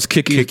kid loves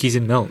cookies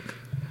and milk?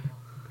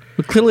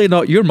 Well, clearly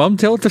not your mum.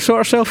 Tell her to sort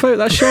herself out.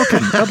 That's shocking.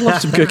 I'd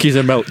love some cookies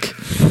and milk.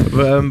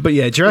 But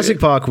yeah, Jurassic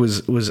Park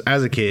was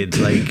as a kid,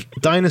 like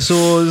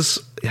dinosaurs,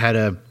 had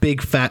a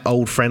big fat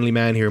old friendly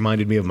man. He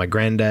reminded me of my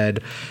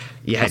granddad.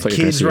 You had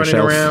kids running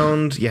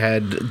around. You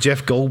had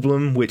Jeff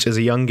Goldblum, which as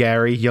a young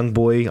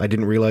boy, I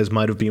didn't realize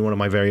might have been one of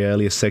my very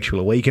earliest sexual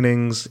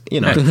awakenings.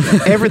 You know,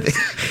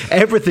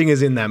 everything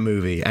is in that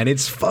movie, and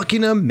it's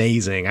fucking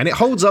amazing, and it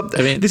holds up.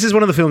 I mean, this is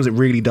one of the films that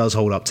really does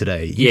hold up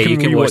today. You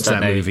can watch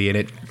that movie,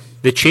 and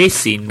the chase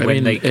scene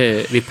when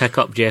they pick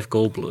up Jeff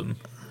Goldblum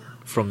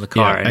from the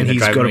car, and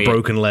he's got a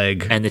broken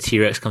leg, and the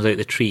T-Rex comes out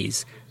the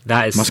trees.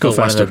 That is still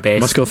one of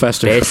the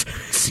best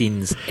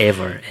scenes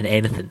ever in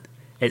anything.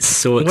 It's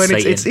so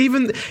exciting. It's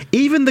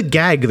even the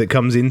gag that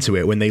comes into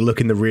it when they look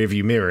in the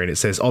rearview mirror and it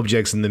says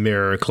objects in the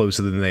mirror are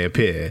closer than they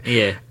appear.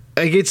 Yeah,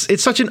 like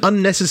it's such an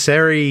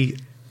unnecessary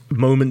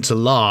moment to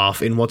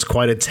laugh in what's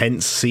quite a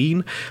tense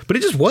scene, but it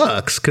just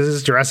works because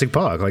it's Jurassic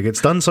Park. Like it's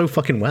done so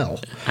fucking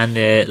well. And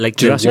like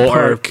Jurassic the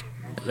water, Park,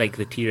 like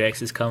the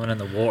T-Rex is coming and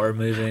the water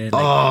moving.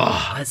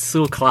 Like, that's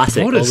so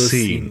classic. What all a those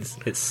scene. Scenes.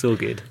 It's so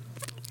good.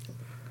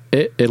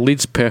 It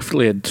leads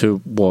perfectly into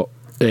what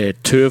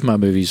two of my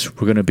movies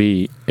were going to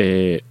be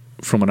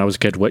from when I was a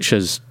kid, which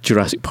is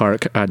Jurassic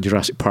Park and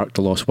Jurassic Park: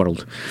 The Lost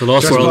World. The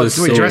Lost World is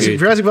so good.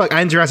 Jurassic Park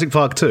and Jurassic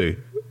Park 2.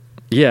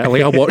 Yeah,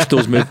 like I watched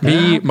those movies.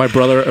 Me, my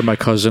brother, and my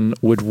cousin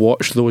would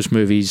watch those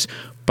movies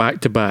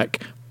back to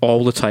back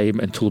all the time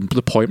until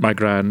the point my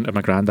gran and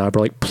my granddad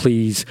were like,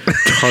 "Please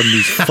turn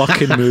these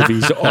fucking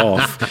movies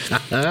off."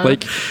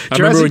 Like I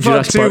remember when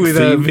Jurassic Park 2 with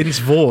Vince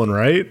Vaughn,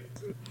 right?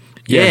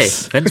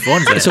 Yes, Vince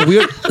Vaughn's in it.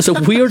 It's a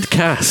weird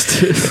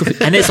cast,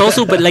 and it's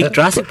also, but like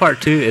Jurassic Park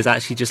 2 is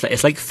actually just like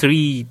it's like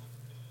 3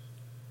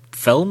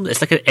 films.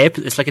 It's like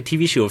it's like a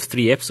TV show of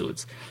 3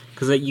 episodes.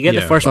 Because like, you get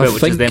the first bit,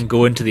 which is them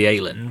going to the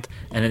island,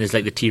 and then there's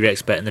like the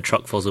T-Rex bit, and the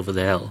truck falls over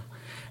the hill,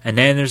 and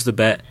then there's the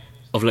bit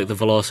of like the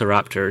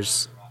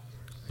Velociraptors.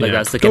 Like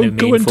that's the kind of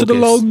main go into focus. The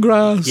long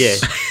grass. Yeah,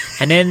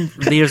 and then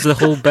there's the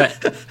whole bit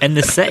in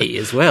the city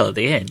as well at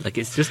the end. Like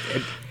it's just,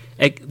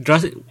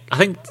 Jurassic. I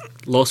think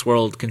Lost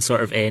World can sort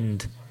of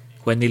end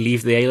when they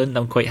leave the island.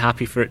 I'm quite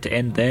happy for it to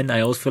end then. I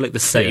always feel like the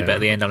city bit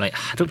at the end, I'm like,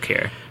 I don't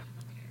care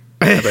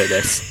about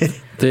this. Like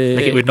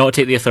it would not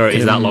take the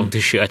authorities that long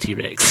to shoot a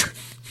T-Rex.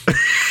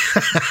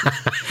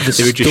 The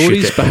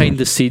stories behind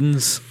the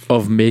scenes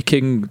of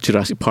making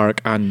Jurassic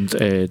Park and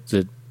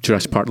the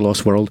Jurassic Park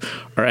Lost World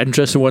are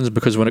interesting ones,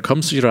 because when it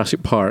comes to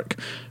Jurassic Park,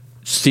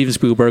 Steven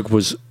Spielberg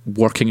was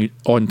working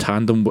on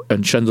tandem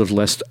on Schindler's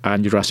List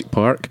and Jurassic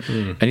Park,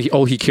 and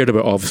all he cared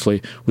about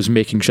obviously was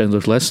making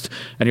Schindler's List,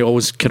 and he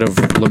always kind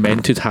of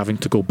lamented having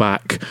to go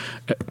back.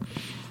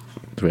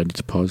 Do I need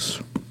to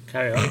pause?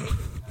 Carry on.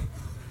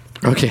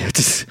 Okay,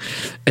 just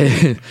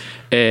so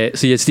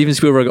yeah, Steven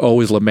Spielberg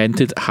always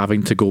lamented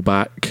having to go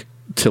back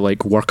to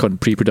like work on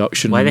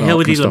pre-production. Why the hell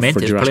would he lament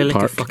it? It's probably like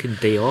Park. a fucking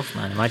day off,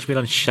 man. Imagine being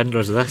on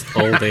Schindler's List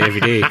all day,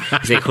 every day.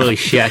 He's like, holy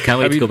shit, I can't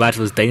wait to go back to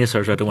those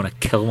dinosaurs. I don't want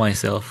to kill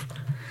myself.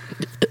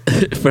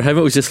 For him,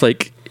 it was just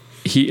like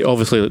he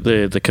obviously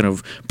the kind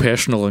of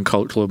personal and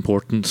cultural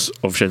importance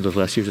of Schindler's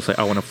List. He was just like,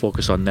 I want to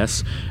focus on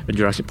this, and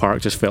Jurassic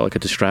Park just felt like a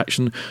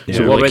distraction. Yeah.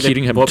 So what like about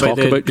hearing him what talk about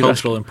the about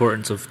Jurassic cultural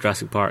importance of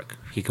Jurassic Park?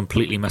 He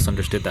completely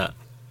misunderstood that.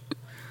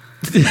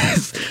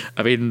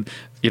 I mean,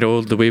 you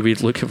know, the way we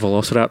look at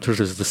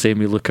velociraptors is the same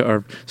we look at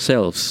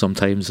ourselves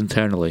sometimes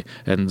internally,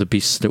 and the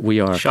beasts that we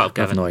are. Shut up,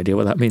 I have Gavin. no idea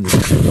what that means.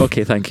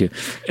 Okay, thank you.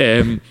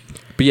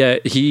 But yeah,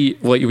 he,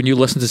 like, when you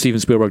listen to Steven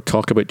Spielberg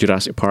talk about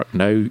Jurassic Park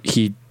now,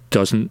 he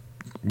doesn't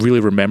really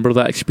remember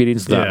that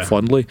experience that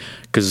fondly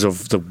because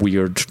of the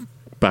weird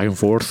back and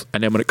forth.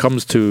 And then when it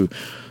comes to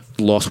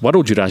Lost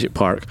World Jurassic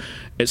Park,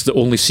 it's the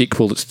only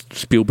sequel that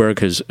Spielberg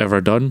has ever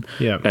done.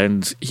 Yeah.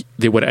 And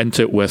they went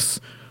into it with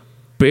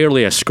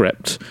barely a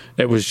script.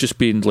 It was just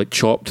being like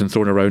chopped and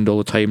thrown around all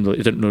the time. They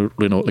didn't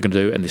really know what they're going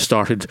to do, and they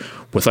started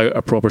without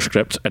a proper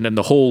script. And then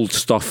the whole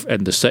stuff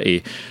in the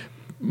city,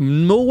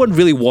 no one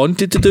really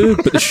wanted to do,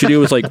 but the studio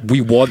was like,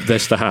 we want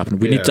this to happen.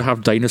 We need to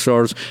have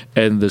dinosaurs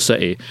in the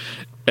city.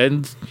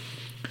 And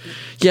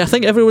yeah, I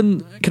think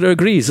everyone kind of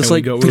agrees. It's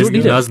like, we don't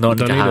need does it. not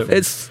need to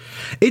happen.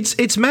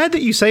 It's mad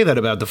that you say that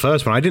about the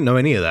first one. I didn't know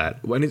any of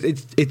that. When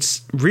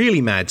it's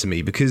really mad to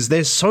me because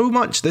there's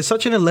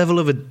such a level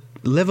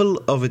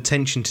of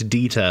attention to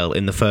detail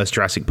in the first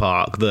Jurassic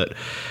Park that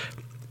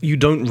you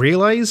don't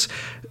realize.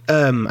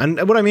 And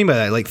what I mean by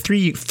that, like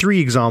three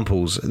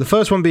examples. The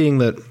first one being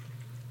that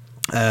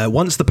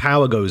once the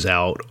power goes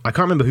out, I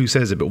can't remember who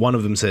says it, but one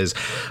of them says,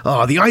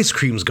 "Oh, the ice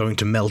cream's going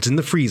to melt in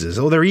the freezers."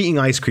 Oh, they're eating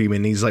ice cream,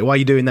 and he's like, "Why are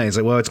you doing that?" He's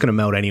like, "Well, it's going to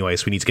melt anyway,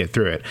 so we need to get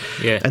through it."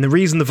 Yeah. And the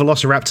reason the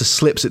Velociraptor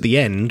slips at the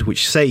end,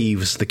 which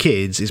saves the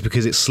kids, is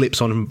because it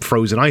slips on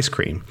frozen ice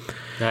cream.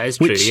 That is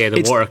true. Yeah,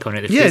 the water coming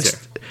out of the freezer.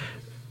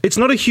 It's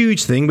not a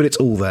huge thing, but it's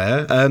all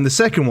there. The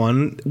second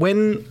one,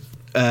 when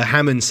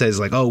Hammond says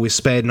like, "Oh, we're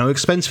spared no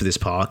expense for this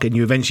park," and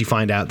you eventually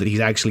find out that he's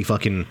actually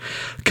fucking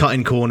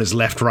cutting corners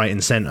left, right,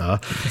 and center.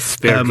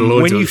 Spared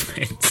loads of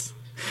expense.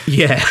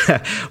 Yeah,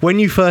 when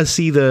you first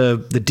see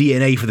the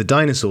DNA for the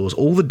dinosaurs,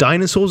 all the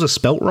dinosaurs are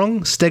spelt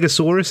wrong.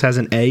 Stegosaurus has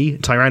an A,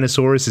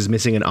 Tyrannosaurus is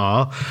missing an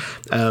R.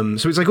 So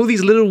it's like all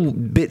these little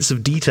bits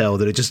of detail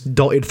that are just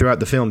dotted throughout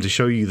the film to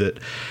show you that,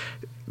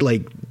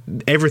 like,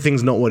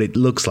 everything's not what it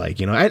looks like,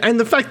 you know. And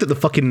the fact that the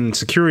fucking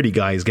security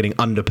guy is getting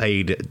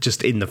underpaid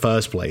just in the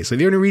first place. So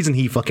the only reason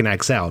he fucking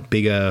acts out,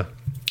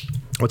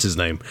 what's his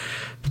name?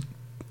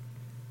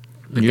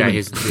 The guy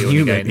who's the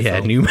only guy in the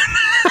film. Newman.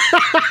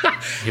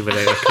 Without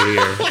a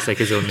career, it's like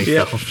his only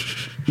film.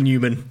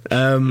 Newman.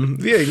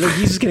 Like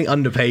he's just getting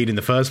underpaid in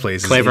the first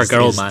place. Clever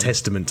girl, is man.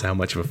 Testament to how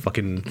much of a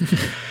fucking.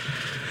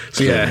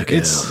 So yeah,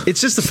 it's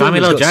just the film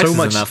Samuel L. that's got so Jackson's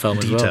much in that film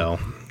as detail. well.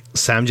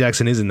 Sam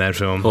Jackson is in that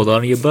film. Hold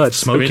on to your butts.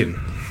 Smoking.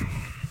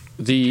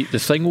 The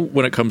thing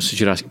when it comes to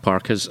Jurassic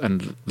Park is,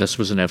 and this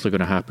was inevitably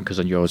going to happen because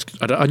I knew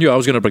I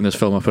was going to bring this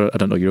film up. I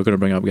don't know you were going to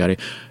bring it up, Gary.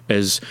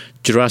 Is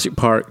Jurassic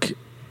Park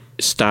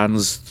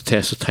stands the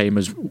test of time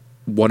as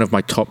one of my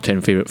top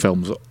 10 favorite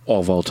films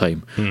of all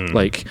time.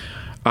 Like,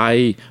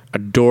 I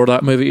adore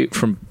that movie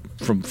from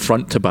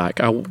front to back.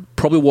 I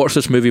probably watched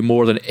this movie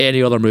more than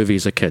any other movie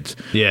as a kid.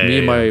 Me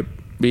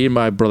and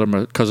my brother,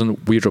 my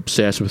cousin, we were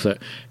obsessed with it,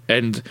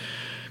 and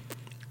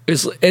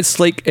it's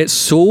like it's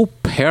so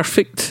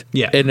perfect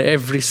in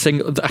every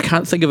single. I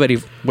can't think of any,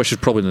 which is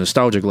probably the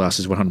nostalgia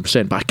glasses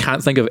 100%, but I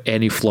can't think of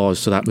any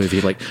flaws to that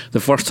movie. Like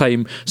the first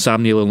time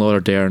Sam Neill and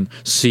Laura Dern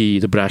see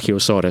the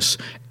Brachiosaurus,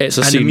 it's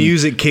a and scene, the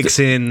music kicks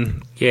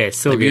in. Yeah, it's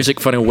so the good. music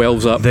fucking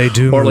wells up. They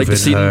do, or move like the in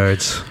scene,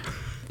 herds.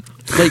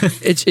 like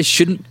it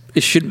shouldn't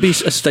be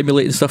a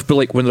stimulating stuff, but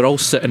like when they're all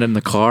sitting in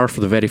the car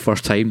for the very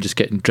first time, just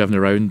getting driven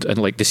around, and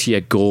like they see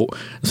a goat,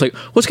 it's like,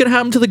 what's going to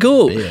happen to the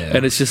goat? Yeah.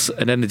 And it's just,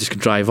 and then they just can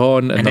drive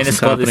on, and then nothing's it's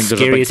got the happening. There's a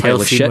big scariest pile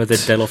hell of scene shit. with the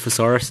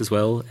Dilophosaurus as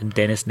well, and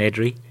Dennis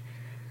Nedry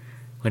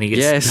when he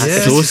gets Yes. that's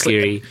Yes. so It's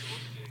scary. He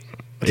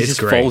It's just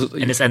great. falls,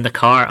 And it's in the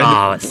car.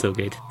 Oh, it's so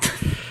good.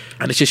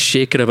 and it's just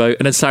shaking about,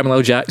 and then Samuel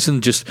L.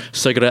 Jackson just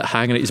cigarette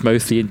hanging at his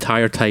mouth the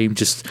entire time,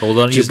 just Hold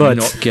on to just your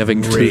butts. not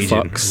giving two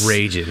fucks.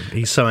 Raging.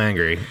 He's so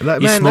angry.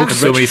 That, He smokes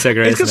so many it's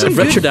cigarettes. got some in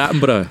that Richard film.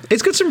 Attenborough.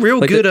 It's got some real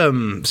Like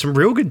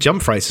good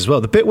jump fights as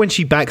well. The bit when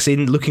she backs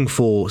in looking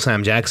for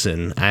Sam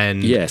Jackson,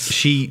 and Yes.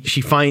 she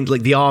finds,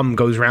 like, the arm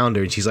goes round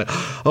her, and she's like,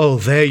 "Oh,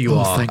 there you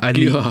are!" thank and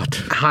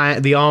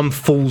God. the arm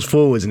falls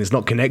forwards, and it's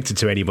not connected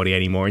to anybody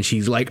anymore, and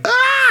she's like,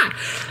 "Ah!"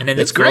 And then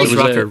the It's great.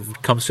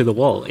 Velociraptor comes through the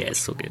wall. Yeah, it's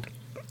so good.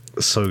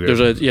 So good.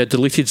 There's a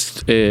deleted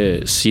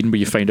scene where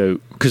you find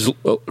out, because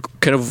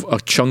kind of a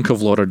chunk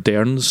of Laura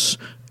Dern's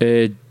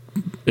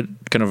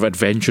kind of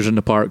adventures in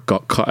the park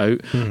got cut out.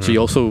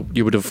 Mm-hmm. So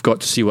you would have got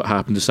to see what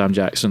happened to Sam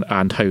Jackson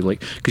and how,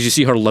 like, because you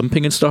see her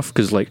limping and stuff,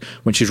 because like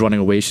when she's running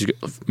away she's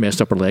got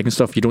messed up her leg and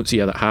stuff. You don't see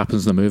how that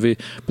happens in the movie,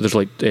 but there's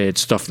like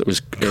stuff that was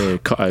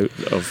cut out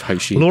of how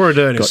she Laura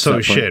Dern got is to so that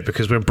point. shit,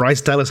 because when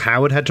Bryce Dallas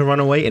Howard had to run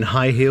away in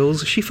high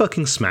heels, she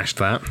fucking smashed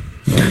that.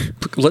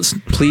 Let's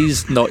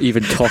please not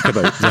even talk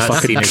about the That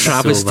fucking scene is so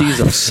travesties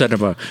bad. of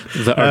cinema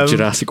that are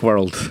Jurassic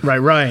World. Right,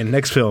 Ryan,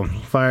 next film.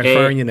 Fire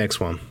in your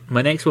next one.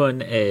 My next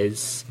one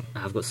is,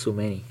 I've got so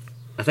many.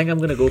 I think I'm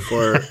going to go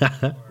for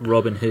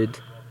Robin Hood.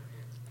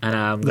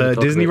 And The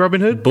Disney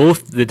Robin Hood?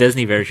 Both the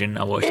Disney version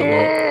I watched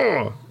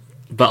a lot,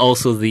 but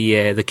also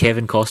the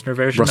Kevin Costner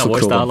version. Russell I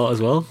watched that Crowe. a lot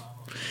as well.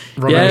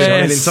 Robin Yes. Hood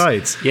Men in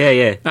Tights.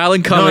 Yeah.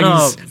 Alan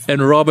Cummings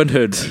and Robin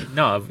Hood.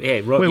 No,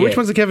 yeah. Wait, which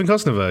one's the Kevin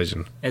Costner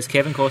version? It's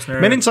Kevin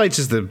Costner. Men in Tights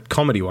is the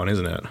comedy one,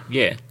 isn't it?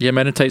 Yeah. Yeah,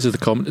 Men in Tights is the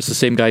comment. It's the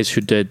same guys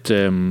who did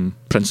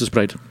Princess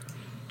Bride.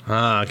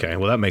 Ah, okay.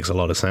 Well, that makes a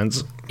lot of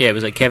sense. Yeah, it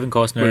was like Kevin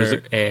Where is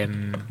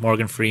Costner,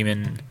 Morgan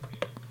Freeman,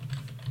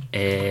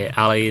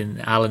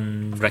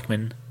 Alan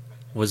Rickman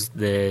was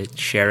the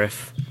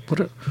sheriff. What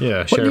Yeah,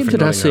 What Sheriff name in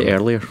did I say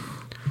Nottingham. earlier?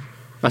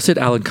 I said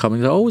Alan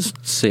Cummings. I always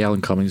say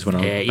Alan Cummings when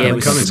I'm. Yeah, it Alan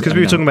was Cummings, because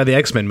we were talking about the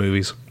X-Men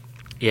movies.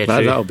 Yeah,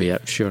 true. That'll be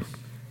it. Sure.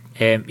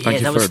 Yeah, Thank you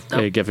that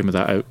for was giving me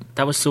that out.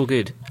 that was so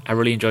good. I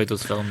really enjoyed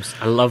those films.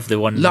 I love the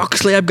one.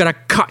 Loxley, I'm gonna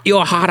cut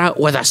your heart out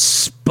with a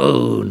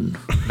spoon.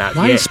 That,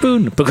 Why yeah, a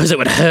spoon? Because it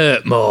would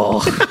hurt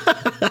more.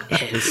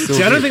 it was so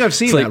See, I don't good. think I've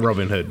seen It's like- that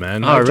Robin Hood,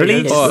 man. Oh,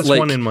 really? That's Like-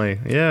 one in my...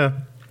 Yeah.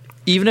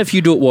 Even if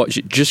you don't watch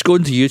it, just go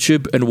into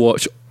YouTube and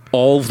watch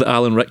all of the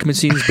Alan Rickman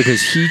scenes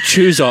because he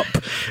chews up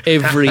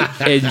every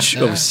inch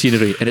of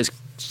scenery, and it's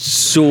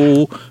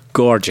so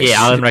gorgeous.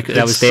 Yeah, Alan Rickman.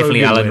 That It's was so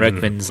definitely good Alan when-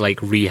 Rickman's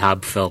like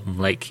rehab film.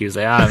 Like he was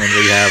like, I'm in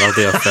rehab. I'll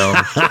do a film,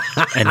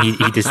 and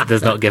he just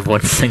does not give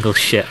one single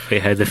shit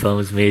about how the film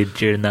was made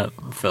during that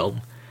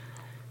film.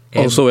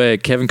 Also,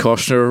 Kevin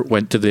Costner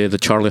went to the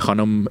Charlie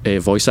Hunnam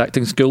voice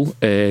acting school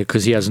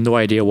because he has no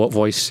idea what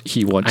voice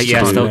he wants Yeah,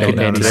 I to still do don't in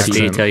know any to this day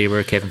scene. tell you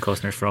where Kevin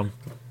Costner's from.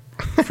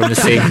 From the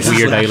same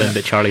weird island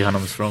that Charlie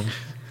Hunnam's from.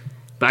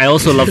 But I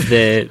also loved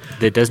the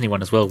Disney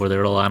one as well, where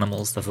they're all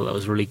animals. I thought that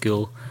was really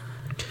cool.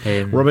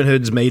 Robin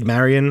Hood's Maid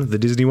Marian, the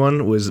Disney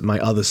one, was my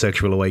other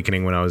sexual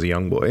awakening when I was a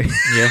young boy.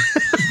 Yeah,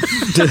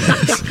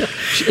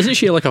 Isn't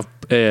she like a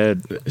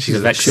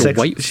She's a actual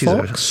white she's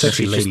a fox?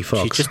 sexy she's lady just,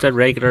 fox. she's just a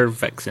regular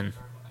vixen.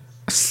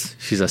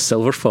 She's a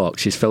silver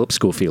fox. She's Philip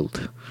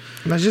Schofield.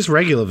 That's just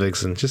regular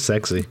vixen, just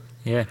sexy.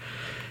 Yeah,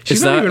 She's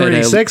Is not that even really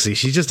an, sexy.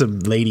 She's just a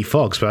lady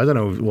fox, but I don't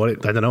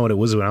know what it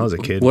was when I was a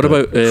kid. What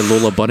but- about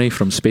Lola Bunny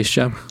from Space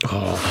Jam?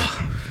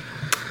 Oh,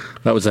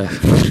 That was an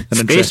Space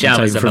interesting Jam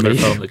time is for another me.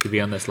 film that could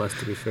be on this list.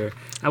 To be fair,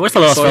 I watched a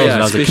lot of Oh films yeah,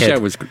 when I was Space a kid.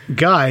 Jam was.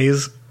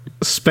 guys,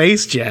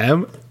 Space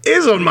Jam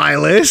is on my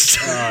list.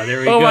 Oh, there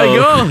we Oh go. my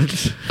god,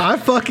 I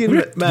fucking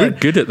we're man,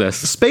 good at this.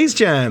 Space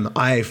Jam,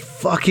 I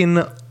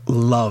fucking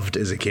loved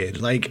as a kid.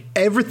 Like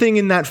everything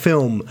in that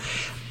film,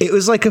 it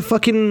was like a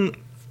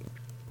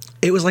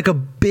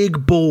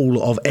big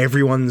ball of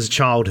everyone's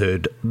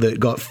childhood that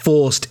got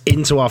forced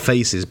into our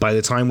faces by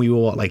the time we were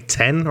what, like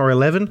 10 or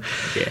 11.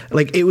 Yeah.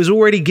 Like it was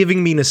already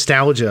giving me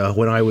nostalgia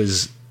when I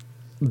was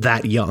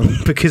that young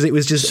because it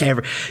was just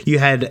you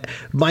had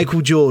Michael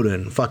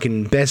Jordan,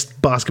 fucking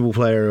best basketball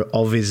player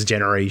of his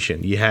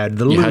generation. You had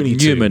the You had Looney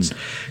Newman. Tunes.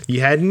 You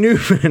had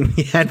Newman.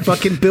 You had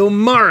fucking Bill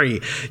Murray.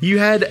 You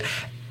had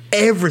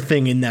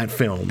everything in that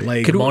film.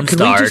 Like Can we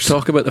Monstars. just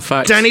talk about the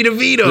fact Danny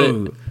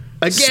DeVito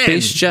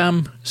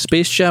again.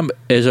 Space Jam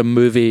is a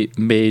movie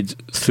made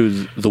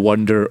through the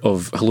wonder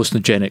of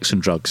hallucinogenics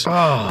and drugs.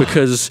 Oh.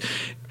 Because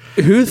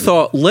who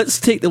thought, let's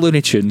take the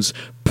Looney Tunes,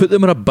 put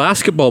them in a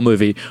basketball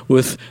movie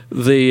with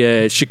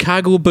the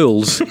Chicago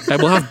Bulls, and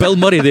we'll have Bill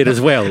Murray there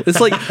as well. It's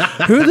like,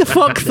 who the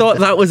fuck thought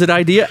that was an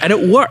idea? And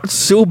it worked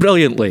so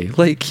brilliantly.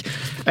 Like,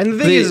 And the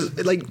thing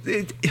is, like,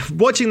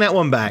 watching that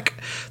one back,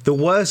 the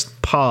worst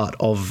part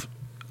of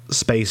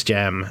Space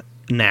Jam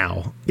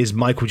now is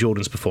Michael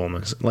Jordan's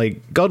performance.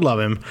 Like, God love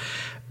him.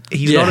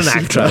 He's not an Yes, he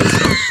actor.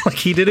 tried. Like,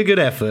 he did a good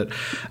effort.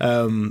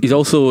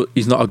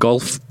 he's not a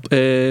golf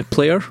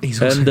player.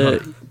 He's also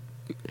not-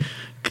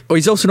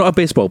 He's also not a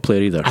baseball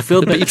player either. I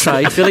feel but he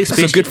tried. I feel like so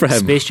Space, good for him.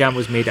 Space Jam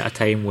was made at a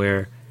time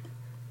where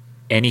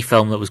any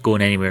film that was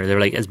going anywhere, they were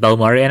like, "Is Bill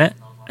Murray in it?"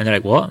 And they're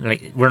like, "What?" They're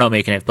like, "We're not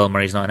making it. If Bill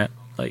Murray's not in it.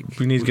 Like,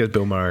 We need to get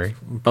Bill Murray.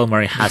 Bill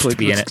Murray has to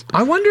be in it."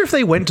 I wonder if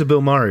they went to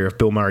Bill Murray or if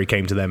Bill Murray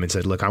came to them and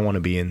said, "Look, I want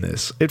to be in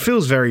this." It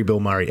feels very Bill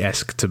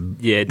Murray-esque to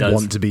Yeah, it does.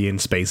 want to be in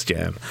Space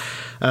Jam.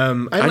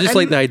 I just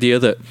like the idea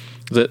that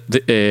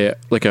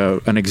like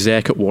an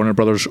exec at Warner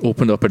Brothers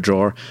opened up a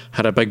drawer,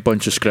 had a big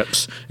bunch of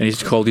scripts, and he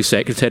just called his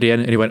secretary in,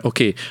 and he went,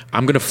 "Okay,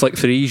 I'm going to flick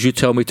through these. You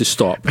tell me to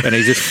stop." And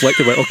he just flicked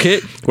and went, "Okay,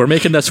 we're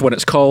making this one.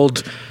 It's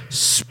called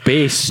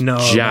Space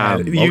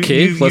Jam." man.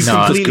 Okay, you let's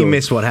completely go.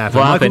 missed what happened.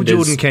 What Michael happened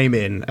Jordan is- came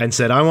in and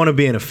said, "I want to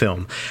be in a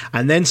film,"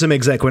 and then some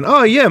exec went,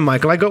 "Oh yeah,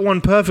 Michael, I got one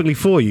perfectly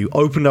for you."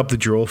 Opened up the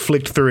drawer,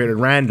 flicked through it at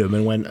random,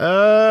 and went,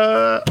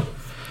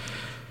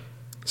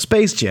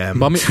 Space Jam.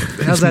 Mummy,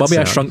 How's that Mummy,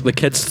 I sound? Shrunk the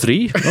Kids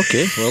 3.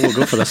 Okay, well, we'll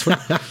go for this one.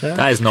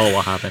 That is not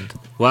what happened.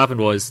 What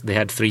happened was they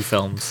had 3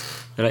 films.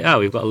 They're like, "Oh,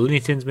 we've got a Looney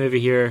Tunes movie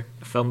here,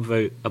 a film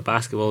about a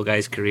basketball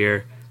guy's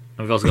career,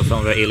 and we've also got a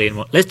film about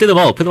Alien. Let's do them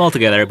all. Put them all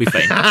together. It'll be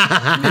fine."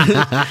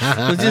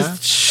 We'll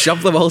just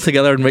shove them all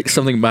together and make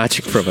something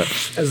magic from it.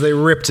 As they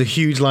ripped a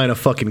huge line of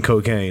fucking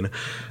cocaine.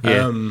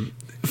 Yeah.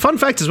 Fun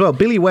fact as well,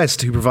 Billy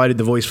West, who provided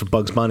the voice for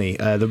Bugs Bunny,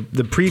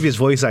 the previous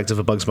voice actor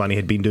for Bugs Bunny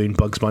had been doing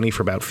Bugs Bunny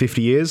for about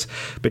 50 years,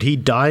 but he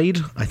died,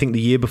 I think,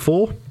 the year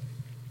before.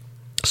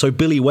 So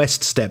Billy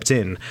West stepped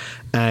in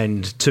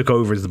and took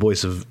over as the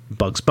voice of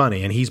Bugs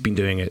Bunny, and he's been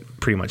doing it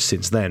pretty much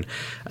since then.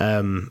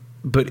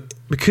 But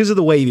because of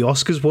the way the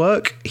Oscars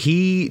work,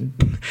 he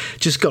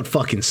just got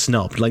fucking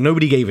snubbed. Like,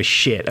 nobody gave a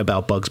shit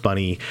about Bugs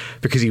Bunny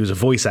because he was a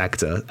voice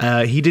actor.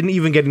 He didn't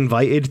even get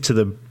invited to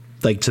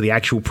the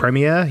actual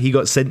premiere. He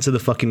got sent to the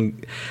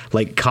fucking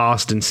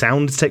cast and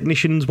sound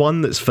technicians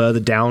one that's further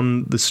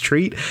down the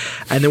street.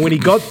 And then when he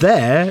got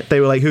there, they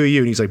were like, "Who are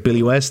you?" And he's like,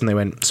 "Billy West." And they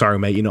went, "Sorry,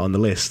 mate, you're not on the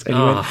list." And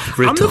he went,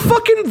 "I'm the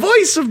fucking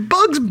voice of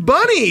Bugs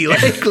Bunny.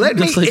 Like, let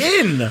me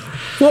in.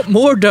 What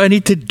more do I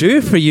need to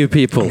do for you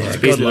people?" It's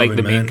basically like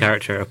the main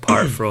character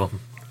apart from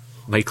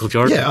Michael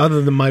Jordan. Yeah,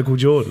 other than Michael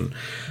Jordan.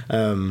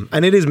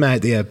 And it is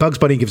mad. Yeah, Bugs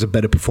Bunny gives a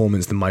better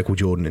performance than Michael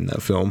Jordan in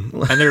that film.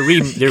 And they're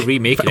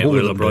remaking it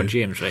with LeBron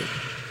James, right?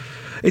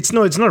 It's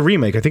not a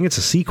remake. I think it's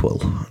a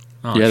sequel.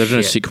 Oh, yeah, they're doing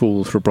a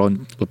sequel for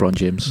LeBron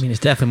James. I mean, it's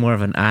definitely more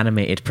of an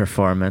animated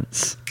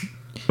performance.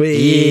 So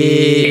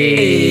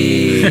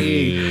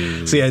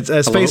yeah,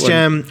 it's Space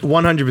Jam,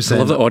 100%. I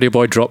love that Audio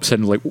Boy drops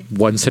in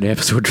once an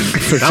episode.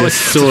 That was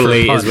so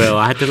late as well.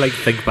 I had to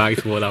think back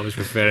to what I was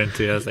referring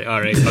to. I was like, all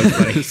right,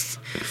 Bugs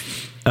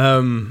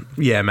Bunny.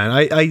 Yeah, man.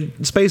 I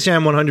Space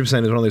Jam 100% is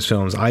one of those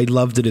films. I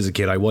loved it as a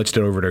kid. I watched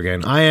it over and over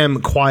again. I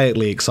am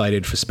quietly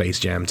excited for Space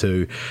Jam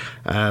 2.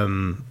 I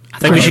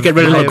think we should get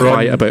rid of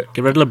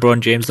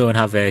LeBron James though and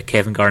have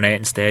Kevin Garnett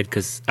instead,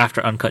 because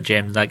after Uncut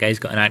Gems, that guy's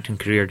got an acting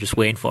career just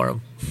waiting for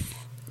him.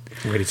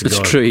 Ready to It's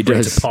go. true, he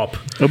Ready does. to pop.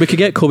 Or we could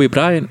get Kobe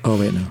Bryant. Oh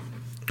wait, no.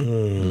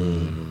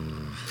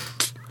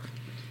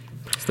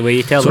 It's the way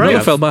you tell So them.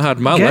 another film I had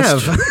on my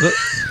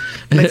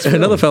list.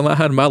 Another film I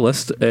had on my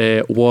list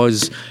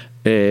was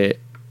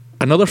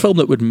another film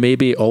that would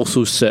maybe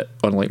also sit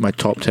on my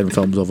top 10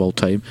 films of all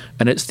time,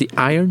 and it's The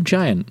Iron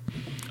Giant.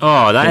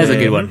 Oh, that is a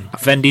good one.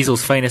 Vin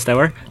Diesel's finest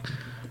hour.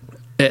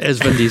 It is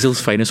Vin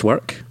Diesel's finest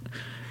work.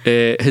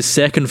 His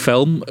second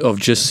film of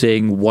just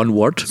saying one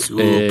word,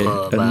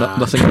 and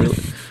nothing really.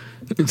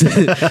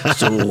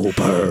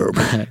 Superb.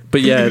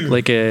 But yeah,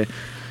 The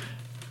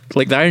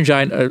Iron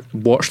Giant, I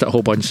watched it a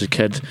whole bunch as a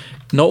kid.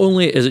 Not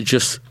only is it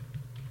just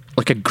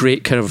a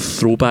great kind of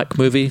throwback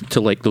movie to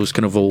those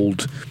kind of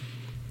old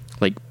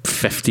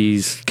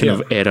 50s kind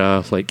of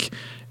era,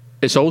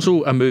 it's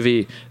also a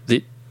movie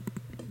that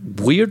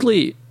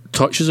weirdly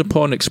touches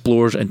upon,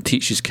 explores, and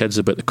teaches kids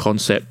about the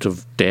concept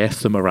of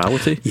death and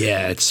morality.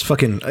 Yeah, it's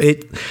fucking...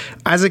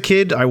 As a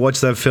kid, I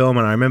watched that film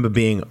and I remember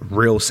being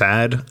real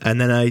sad,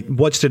 and then I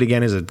watched it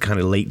again as a kind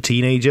of late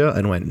teenager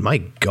and went, my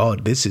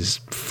God, this is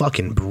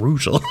fucking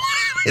brutal.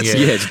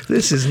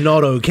 This is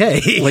not okay.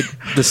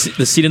 The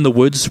scene in the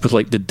woods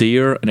with the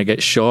deer and it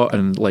gets shot,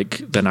 and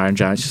then Iron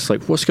Giant's just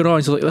what's going on?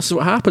 He's like, this is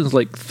what happens,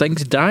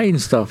 things die and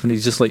stuff, and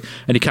he's just and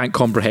he can't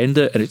comprehend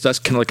it, and that's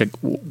kind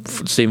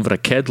of same for a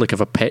kid, if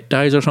a pet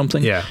dies or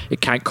something, it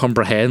can't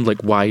comprehend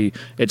why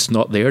it's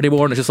not there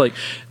anymore, and it's just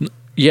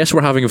yes,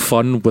 we're having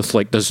fun with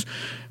this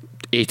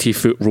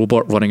 80-foot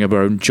robot running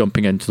around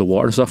jumping into the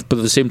water and stuff, but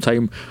at the same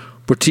time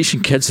we're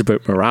teaching kids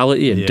about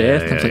morality and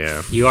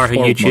death. You are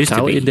who you choose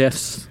to be. And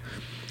death.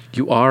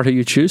 You are who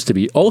you choose to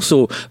be.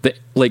 Also,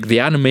 the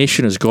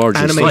animation is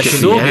gorgeous.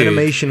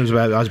 Animation was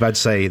I was about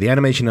to say, the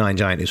animation in Iron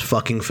Giant is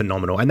fucking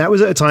phenomenal, and that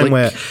was at a time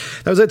where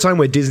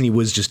Disney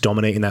was just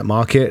dominating that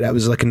market. That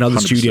was another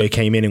 100%. Studio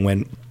came in and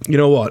went, you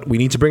know what, we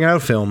need to bring out a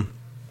film.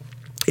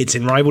 It's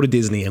in rival to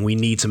Disney, and we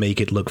need to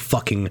make it look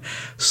fucking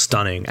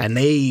stunning. And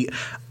they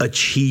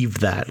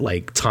achieved that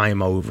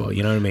time over.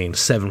 You know what I mean?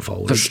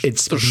 Sevenfold. There's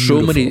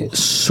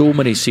so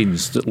many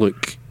scenes that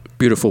look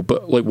beautiful,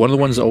 but one of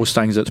the ones that always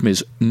stands out to me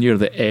is near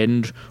the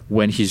end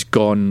when he's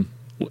gone,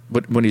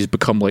 when he's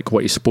become what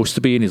he's supposed to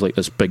be, and he's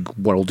this big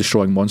world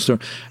destroying monster,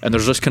 and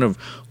there's this kind of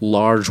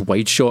large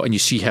wide shot, and you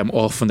see him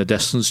off in the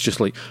distance just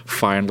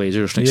firing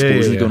lasers and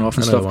explosions going off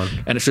and stuff,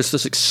 and it's just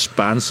this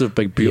expansive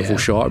big beautiful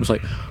shot. I was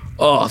like,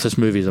 oh, this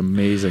movie is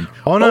amazing.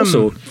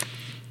 Also, it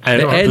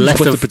ends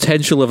with the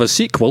potential of a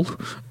sequel,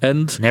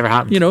 and never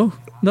happened.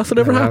 Nothing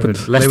ever happened.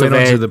 They went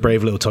on to the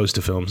Brave Little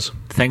Toaster films.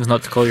 Things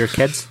not to call your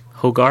kids.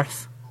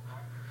 Hogarth.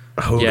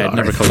 Yeah, I'd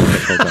never called him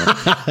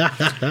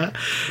Hogarth.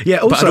 Yeah,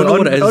 also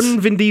on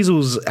Vin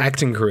Diesel's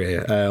acting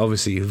career,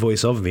 obviously the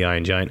voice of the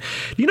Iron Giant,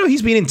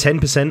 he's been in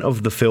 10%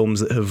 of the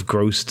films that have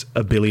grossed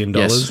 $1 billion.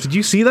 Yes. Did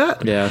you see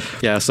that? Yeah,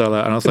 I saw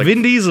that, and I was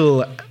Vin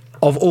Diesel,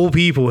 of all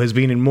people, has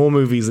been in more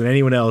movies than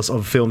anyone else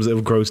of films that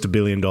have grossed $1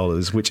 billion,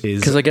 which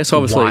is because I guess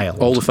obviously wild.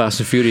 All the Fast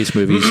and Furious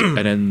movies, and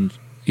then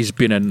he's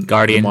been in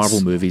Guardians, the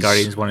Marvel movies,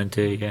 Guardians 1 and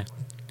 2,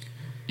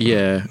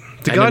 yeah.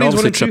 The Guardians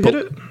 1 and 2 hit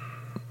it?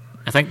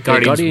 I think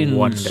Guardians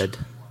 1 did.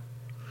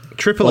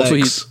 Triple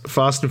X,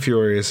 Fast and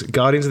Furious,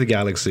 Guardians of the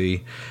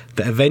Galaxy,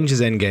 The Avengers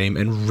Endgame,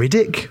 and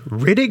Riddick.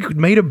 Riddick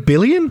made $1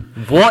 billion?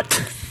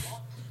 What?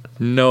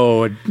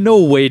 No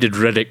way did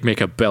Riddick make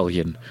 $1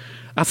 billion.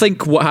 I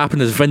think what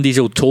happened is Vin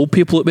Diesel told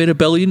people it made $1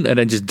 billion and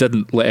then just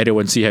didn't let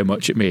anyone see how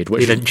much it made.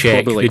 Which they didn't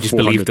check. They just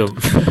believed him.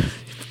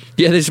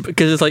 Yeah,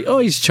 because it's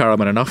he's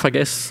charming enough. I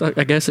guess it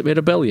made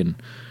 $1 billion.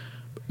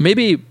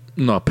 Maybe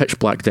No, Pitch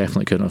Black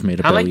definitely couldn't have made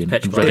a I like billion.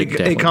 Pitch Black. Riddick It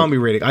definitely can't be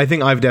Riddick. I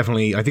think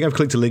I've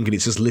clicked a link and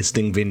it's just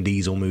listing Vin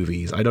Diesel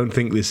movies. I don't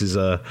think this is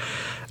a.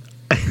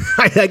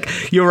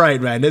 You're right,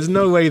 man. There's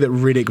no way that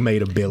Riddick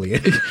made $1 billion.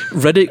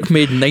 Riddick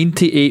made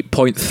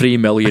 $98.3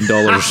 million.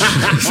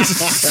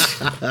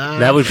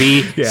 That would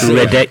be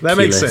ridiculous. That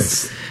makes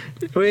sense.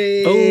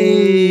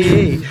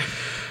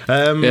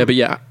 Yeah, but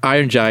yeah,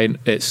 Iron Giant.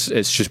 It's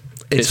just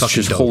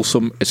fucking dope.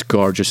 wholesome. It's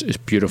gorgeous. It's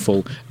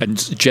beautiful. And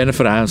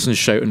Jennifer Aniston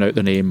shouting out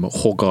the name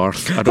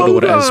Hogarth. I don't know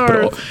what it is,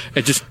 but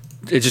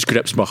it just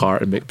grips my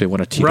heart and makes me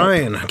want to tear up.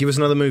 Ryan, give us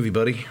another movie,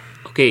 buddy.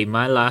 Okay,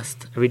 my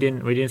last. Are we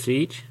doing 3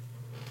 each?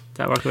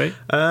 Does that work right?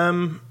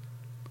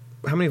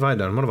 How many have I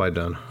done? What have I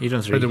done? You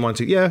done 3. I did 1,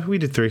 2. Yeah, we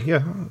did 3.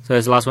 Yeah. So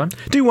that's the last one?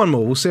 Do one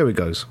more. We'll see how it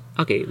goes.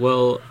 Okay,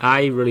 well,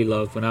 I really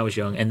loved when I was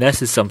young, and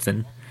this is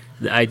something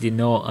that I do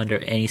not under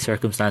any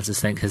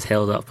circumstances think has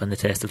held up in the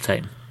test of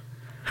time.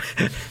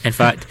 In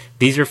fact,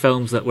 these are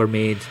films that were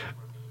made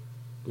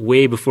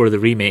way before the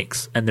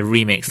remakes, and the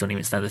remakes don't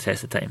even stand the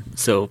test of time.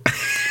 So,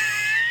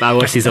 but I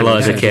watched these a lot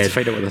as a Let's kid.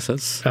 find out what this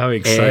is. I'm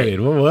excited.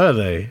 What were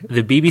they?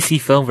 The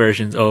BBC film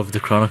versions of The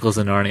Chronicles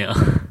of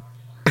Narnia.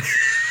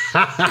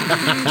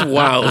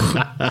 Wow.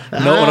 Not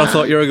what I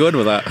thought you were going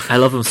with that. I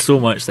love them so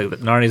much. Like,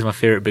 Narnia is my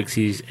favourite book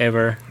series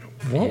ever.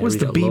 What was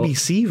read the it a lot.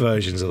 BBC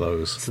versions of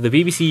those? So the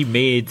BBC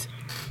made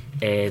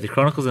The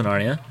Chronicles of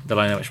Narnia, The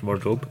Lion, the Witch and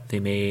Wardrobe. They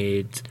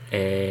made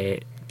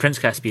Prince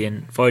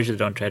Caspian, Voyage of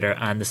the Dawn Treader,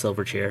 and The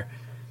Silver Chair.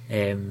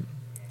 I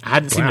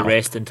hadn't seen the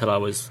rest until I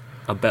was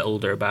a bit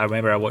older, but I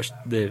remember I watched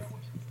the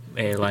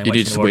Lion, You Witch need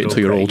and to the wait Wardrobe until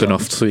you're pretty old young.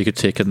 enough so you could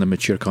take in the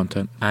mature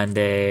content. And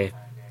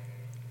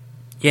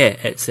yeah,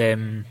 it's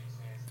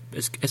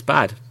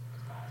bad.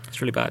 It's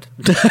really bad.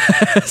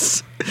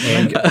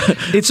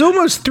 It's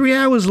almost 3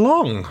 hours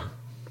long.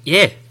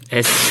 Yeah,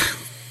 it's.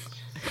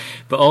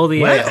 But all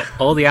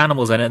the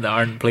animals in it that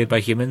aren't played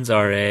by humans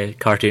are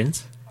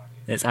cartoons.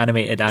 It's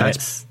animated and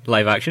it's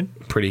live action.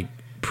 Pretty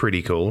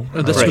cool.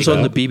 And this Right. was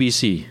on the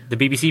BBC. The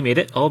BBC made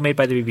it, all made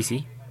by the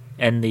BBC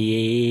in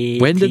the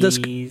 80s, When did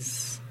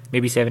this-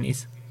 maybe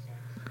 70s.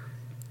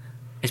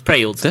 It's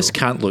pretty old. This still.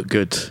 can't look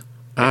good.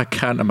 I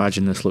can't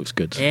imagine this looks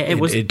good. Yeah, it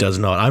was. It does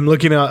not. I'm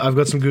looking at. I've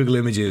got some Google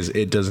images.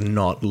 It does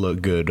not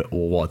look good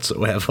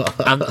whatsoever.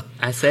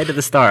 I said at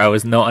the start I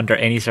was not under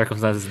any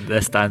circumstances that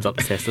this stands up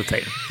the test of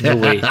time. No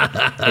way,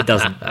 it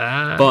doesn't.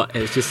 But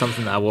it's just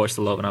something that I watched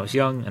a lot when I was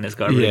young, and it's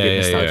got a really good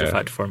nostalgia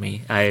factor for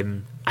me. I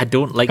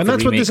don't like. And the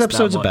that's what this remakes that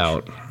episode's much.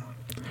 about.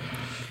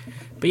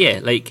 But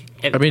yeah, like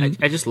I mean-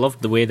 I just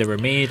loved the way they were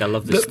made. I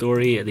loved the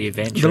story, the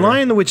adventure. The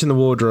Lion, the Witch, and the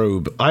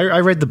Wardrobe. I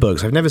read the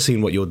books. I've never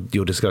seen what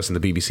you're discussing,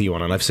 the BBC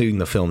one, and I've seen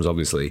the films,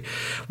 obviously.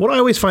 What I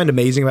always find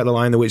amazing about The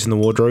Lion, the Witch, and the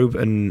Wardrobe,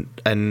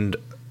 and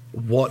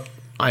what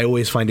I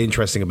always find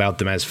interesting about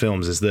them as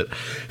films is that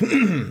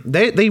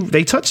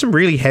they touch some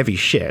really heavy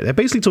shit. They're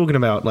basically talking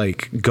about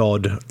like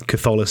God,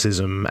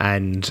 Catholicism,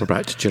 and We're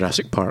back to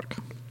Jurassic Park.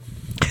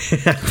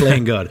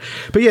 playing God.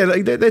 But yeah,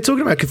 like, they're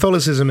talking about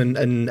Catholicism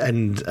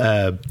and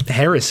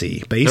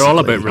heresy. Basically, They're all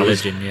about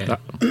religion. Yeah,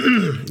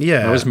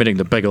 Yeah, I was meaning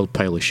the big old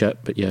pile of shit,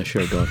 but yeah,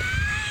 sure, God.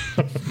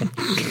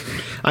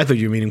 I thought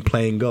you were meaning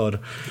playing God.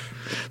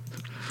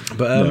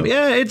 But No.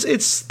 yeah,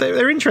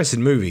 they're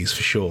interesting movies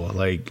for sure.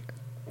 Like,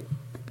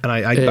 and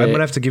I'm gonna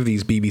have to give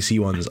these BBC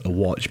ones a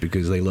watch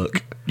because they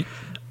look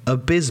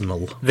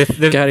abysmal.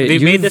 Gary, they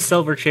you've- made the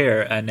Silver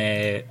Chair,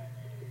 and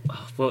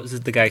what was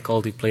the guy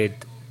called who played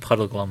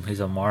Puddleglum,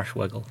 who's a marsh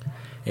wiggle?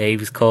 He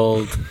was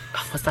called.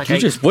 What's that guy?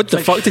 What the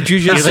fuck did you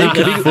just say?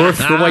 Can you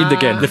rewind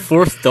again? The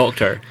fourth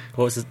Doctor.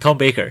 What was it? Tom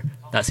Baker.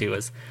 That's who it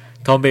was.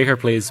 Tom Baker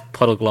plays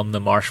Puddleglum the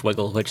marsh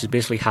wiggle, which is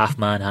basically half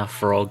man, half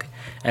frog,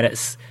 and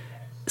it's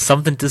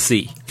something to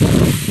see.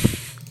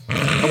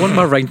 I want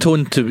my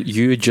ringtone to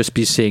you just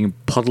be saying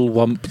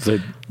Puddlewump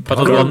the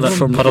Puddleglum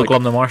from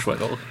the marsh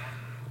wiggle.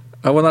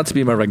 I want that to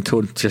be my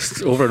ringtone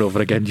just over and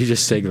over again. You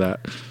just saying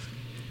that.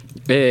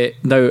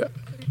 Now,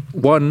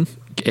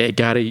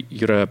 Gary,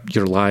 you're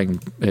a lying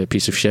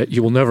piece of shit.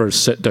 You will never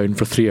sit down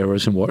for 3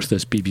 hours and watch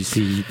this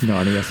BBC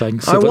Narnia thing.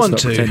 So I let's want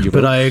not pretend to, you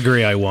but will. I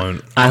agree I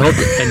won't. I hope.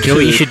 And Joe,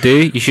 what you should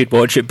do? You should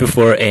watch it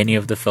before any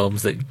of the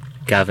films that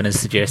Gavin has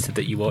suggested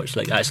that you watch,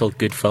 like actual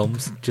good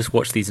films. Just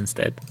watch these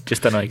instead.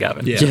 Just annoy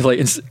Gavin. Yeah. Yeah, like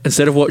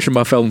instead of watching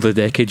my film of the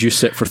decade, you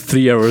sit for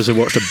 3 hours and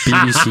watch a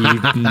BBC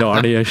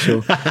Narnia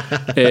show.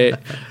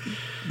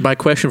 My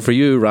question for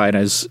you, Ryan,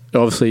 is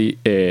obviously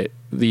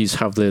these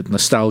have the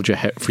nostalgia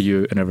hit for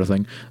you and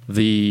everything.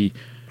 The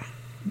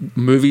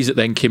movies that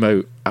then came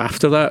out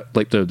after that,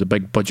 like the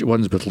big budget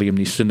ones with Liam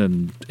Neeson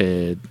and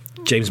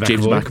James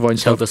James McAvoy. McAvoy and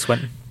stuff, Tilda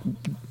Swinton.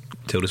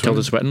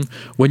 Tilda Swinton.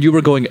 When you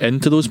were going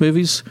into those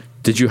movies,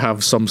 did you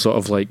have some sort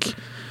of like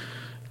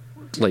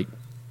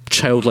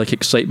childlike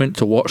excitement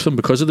to watch them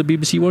because of the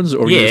BBC ones?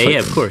 Or were you just like,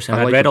 of course. And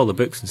I I'd like read them? all the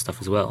books and stuff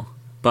as well.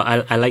 But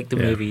I like the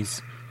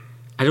movies.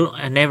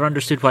 I never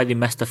understood why they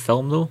missed a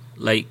film though.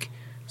 Like,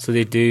 so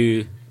they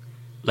do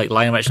like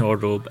Lion, Witch and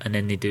Wardrobe, and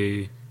then they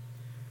do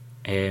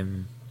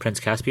Prince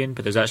Caspian.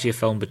 But there's actually a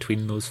film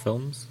between those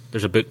films.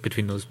 There's a book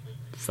between those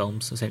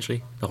films,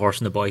 essentially. The horse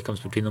and the boy comes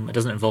between them. It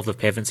doesn't involve the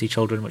Pevensey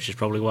children, which is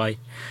probably why.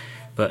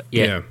 But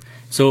yeah.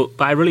 But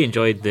I really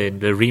enjoyed the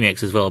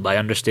remakes as well, but I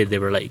understood they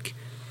were like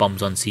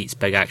bums on seats,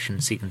 big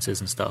action sequences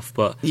and stuff.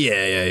 But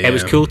it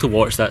was cool to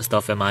watch that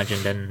stuff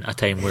imagined in a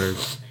time where,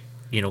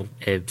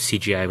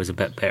 CGI was a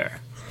bit better.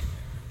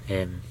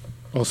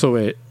 Also,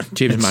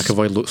 James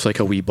McAvoy looks like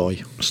a wee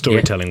boy.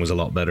 Storytelling was a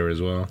lot better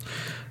as well.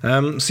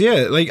 I've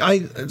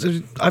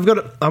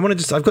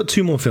got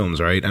two more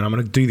films, right? And I'm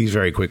going to do these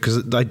very quick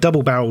because I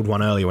double barreled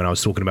one earlier when I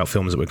was talking about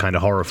films that were kind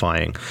of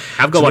horrifying.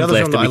 I've got one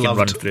left that we can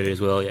run through as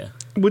well. Yeah,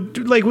 we'll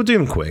do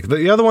them quick.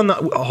 The other one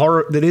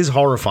that is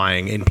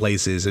horrifying in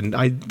places, and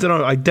I don't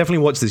know. I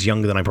definitely watched this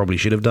younger than I probably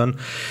should have done.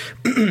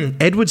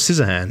 Edward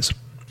Scissorhands.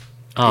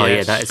 Oh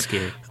yeah, that is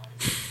scary.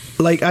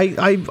 Like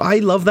I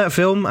love that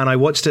film and I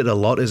watched it a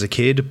lot as a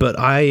kid, but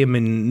I am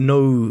in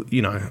no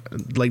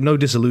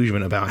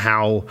disillusionment about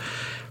how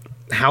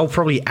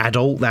probably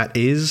adult that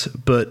is.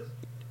 But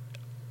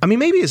I mean,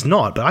 maybe it's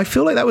not, but I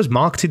feel like that was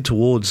marketed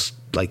towards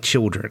like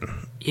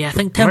children. Yeah, I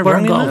think Tim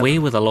Burton got away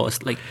with a lot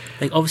of like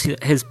obviously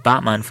his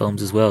Batman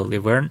films as well. They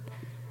weren't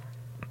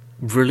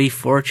really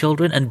for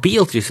children, and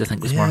Beetlejuice I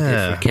think was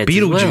marketed for kids.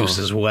 Beetlejuice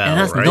as well, and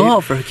that's right?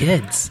 not for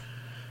kids.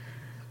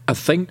 I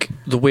think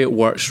the way it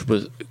works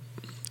was,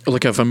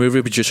 like, if a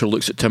movie producer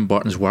looks at Tim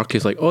Burton's work,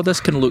 he's like, oh,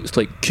 this kind of looks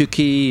like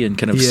kooky and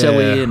kind of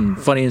silly and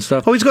funny and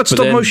stuff. Oh, he's got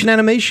stop motion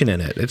animation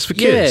in it. It's for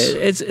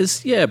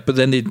kids. But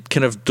then they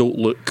kind of don't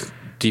look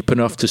deep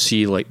enough to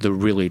see like the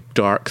really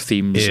dark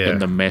themes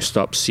and the messed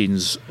up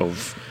scenes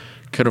of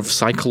kind of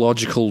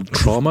psychological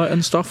trauma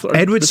and stuff.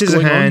 Edward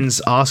Scissorhands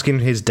asking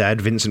his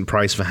dad Vincent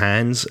Price for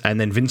hands,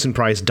 and then Vincent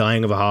Price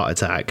dying of a heart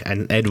attack,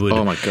 and Edward,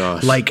 oh my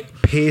gosh, like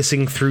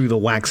piercing through the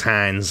wax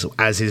hands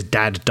as his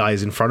dad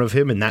dies in front of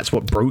him, and that's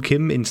what broke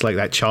him into like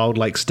that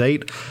childlike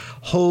state.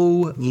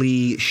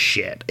 Holy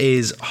shit,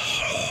 is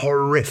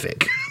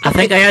horrific. I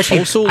think I actually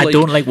I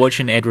don't like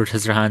watching Edward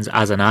Scissorhands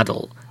as an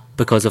adult,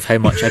 because of how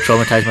much I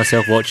traumatized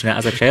myself watching it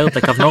as a child.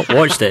 Like, I've not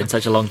watched it in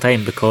such a long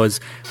time because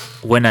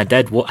when I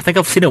did, I think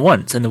I've seen it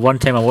once, and the one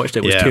time I watched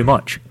it was too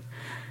much.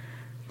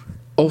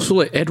 Also,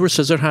 like Edward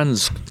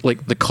Scissorhands,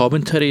 like the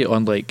commentary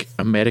on like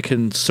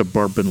American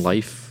suburban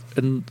life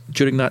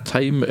during that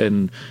time,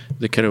 and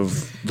the kind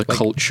of the like,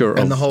 culture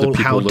and of the whole the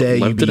people how dare that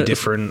you lived be in it.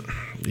 different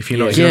if you're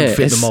not, you don't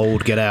fit the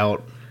mold, get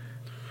out.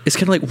 It's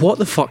kind of like, what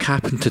the fuck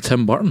happened to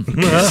Tim Burton?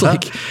 It's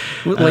like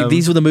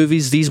these were the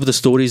movies, these were the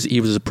stories that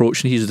he was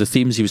approaching, these were the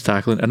themes he was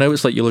tackling, and now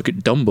it's like you look at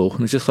Dumbo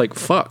and it's just like,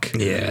 fuck.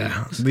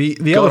 Yeah.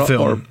 The other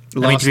film,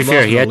 to be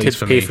fair, he had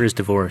to pay for his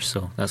divorce,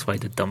 so that's why he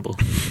did Dumbo.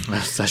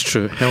 That's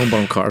true. Helen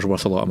Bonham Carter's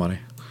worth a lot of money.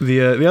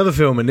 The other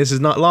film, and this is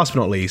not last but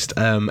not least,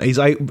 is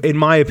in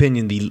my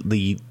opinion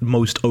the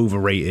most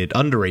underrated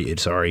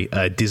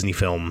Disney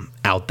film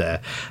out there.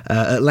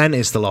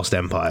 Atlantis: The Lost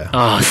Empire.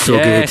 Oh, so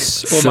good.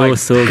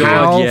 So good.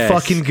 How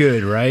fucking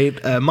good,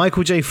 right?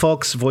 Michael J.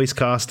 Fox voice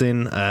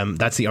casting.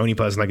 That's the only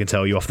person I can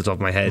tell you off the top of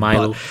my head.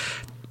 Milo. But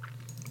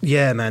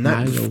yeah, man,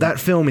 that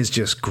film is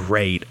just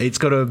great. It's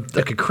got a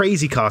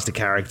crazy cast of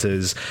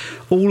characters.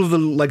 All of the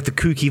like the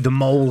kooky, the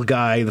mole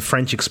guy, the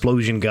French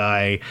explosion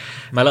guy.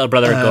 My little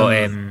brother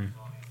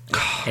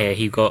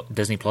he got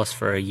Disney Plus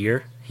for a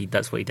year.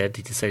 That's what he did.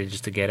 He decided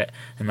just to get it,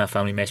 and my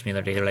family messaged me the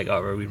other day. They're like,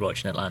 "Oh, we're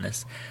rewatching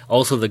Atlantis."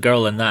 Also, the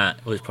girl in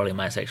that was probably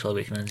my sexual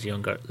awakening as a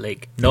younger.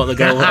 Like, not the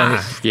girl,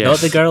 not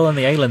the girl on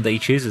the island that he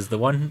chooses. The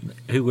one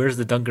who wears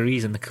the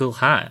dungarees and the cool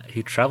hat,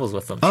 who travels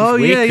with them. She's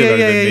way cooler than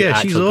the She's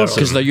actual awesome.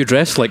 Because now you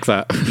dress like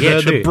that.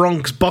 Yeah, the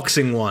Bronx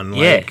boxing one.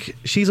 Like,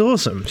 she's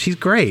awesome. She's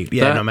great.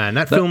 Yeah,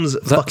 that film's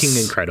fucking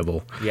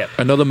incredible. Yep.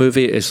 Another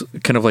movie is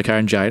kind of like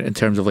Iron Giant in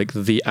terms of like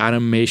the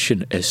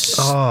animation is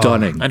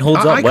stunning and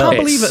holds up well. I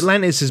can't believe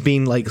Atlantis has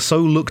been like so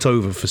looked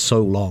over for so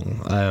long.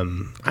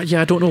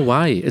 I don't know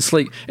why. It's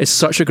like, it's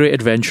such a great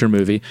adventure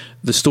movie.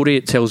 The story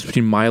it tells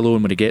between Milo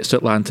and when he gets to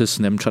Atlantis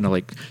and them trying to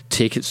like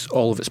take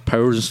all of its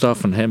powers and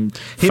stuff, and him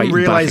fighting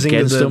realizing back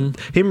against them.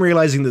 Him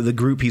realizing that the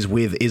group he's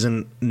with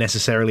isn't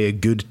necessarily a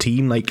good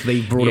team. Like,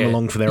 they brought him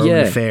along for their own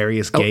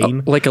nefarious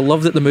gain. I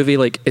love that the movie,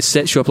 like, it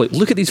sets you up like,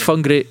 look at these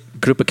fun, great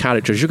group of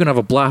characters. You're going to have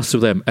a blast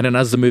with them. And then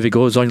as the movie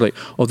goes on, you're like,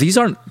 oh, these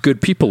aren't good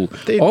people.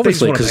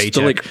 Obviously, because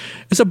they're like,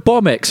 it's a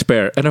bomb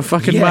expert and a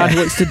fucking man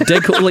who likes to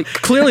dig. Like,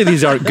 clearly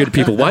these aren't good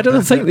people. Why did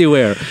I think they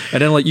were?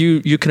 And then like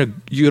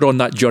you're on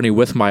that journey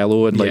with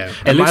Milo, and like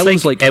it looks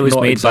Milo's like it was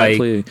not made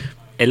exactly.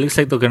 It looks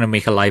like they're going to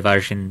make a live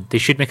action. They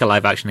should make a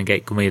live action and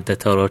get Guillermo del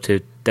Toro to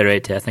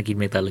direct it. I think he'd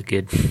make that look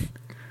good.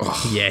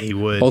 Yeah, he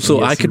would. Also,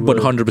 yes, I could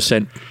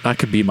 100%. I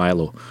could be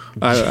Milo.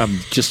 I'm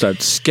just a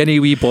skinny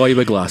wee boy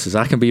with glasses.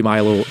 I can be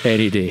Milo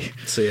any day.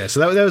 So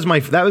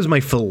that was my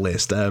full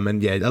list.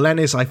 And yeah,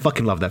 Atlantis. I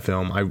fucking love that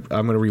film. I'm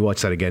going to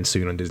rewatch that again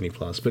soon on Disney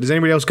Plus. But has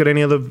anybody else got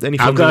any films you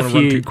want to run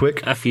through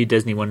quick? A few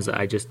Disney ones that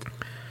I just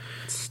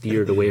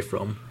steered away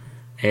from.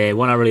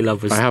 One I really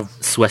love was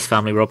Swiss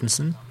Family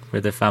Robinson,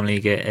 where the family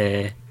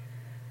get.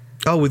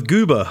 With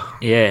Goober.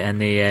 Yeah,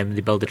 and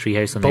they build a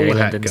treehouse on the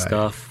island and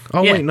stuff.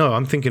 Oh wait, no,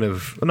 I'm thinking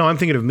of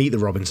Meet the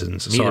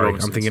Robinsons. Sorry,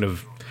 I'm thinking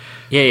of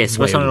Yeah.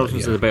 Swiss Way Army over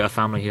Robinson that, is about a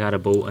family who had a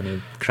boat and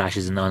it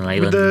crashes on an island.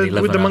 With and they the,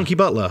 live with on the monkey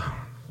butler.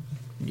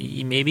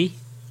 Maybe.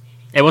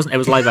 It wasn't. It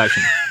was live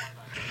action.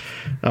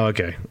 Oh,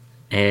 okay.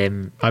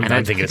 I'm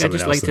thinking of something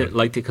just else.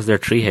 liked it because their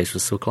treehouse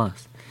was so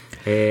class.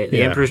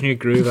 The Emperor's New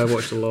Groove I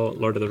watched a lot.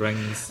 Lord of the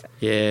Rings.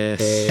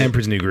 Yes.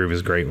 Emperor's New Groove is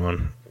a great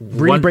one.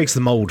 Really breaks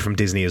the mold from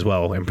Disney as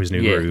well. Emperor's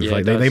New Groove. Yeah,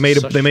 like they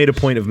made a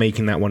point of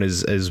making that one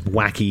as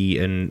wacky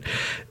and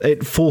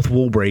fourth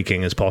wall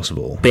breaking as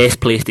possible. Best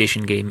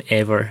PlayStation game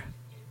ever.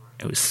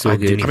 It was so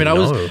good. I mean, I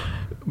was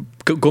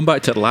going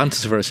back to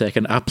Atlantis for a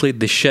second. I played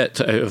the shit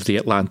out of the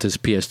Atlantis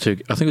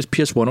PS2. I think it was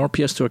PS1 or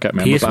PS2. I can't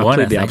remember. PS1, but I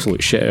played the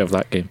absolute shit out of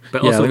that game.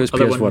 But yeah, also I think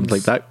it was PS1.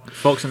 Like that.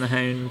 Fox and the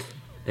Hound.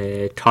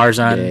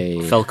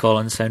 Tarzan, Phil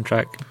Collins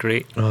soundtrack,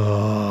 great.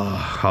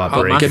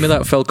 Heartbreak. Give me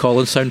that Phil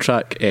Collins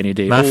soundtrack any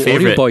day. My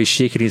favourite boy's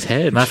shaking his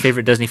head. My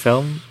favourite Disney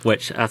film,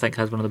 which I think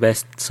has one of the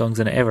best songs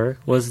in it ever,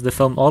 was the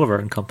film Oliver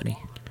and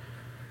Company.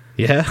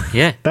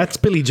 Yeah, that's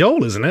Billy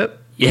Joel, isn't it?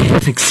 Yeah, I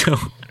think so.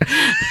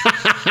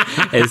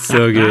 It's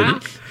so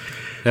good.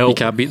 You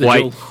can't beat the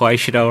Joel. Why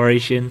should I worry?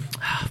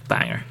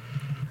 Banger.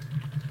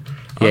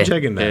 I'm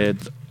checking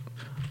that.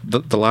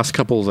 The last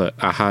couple that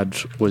I had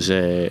was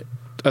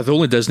the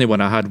only Disney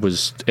one I had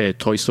was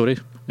Toy Story.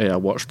 I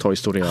watched Toy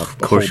Story a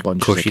whole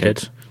bunch as a kid.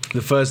 Did.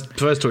 The first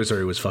Toy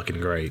Story was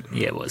fucking great.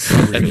 Yeah, it was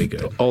really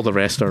good. All the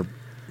rest are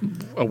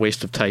a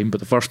waste of time, but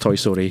the first Toy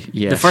Story,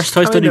 yes. The first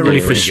Toy Story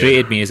really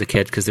frustrated good. me as a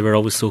kid because they were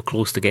always so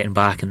close to getting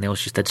back, and they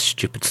always just did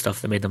stupid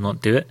stuff that made them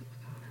not do it.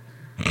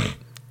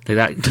 Like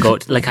that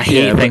got like I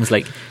hate things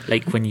like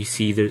when you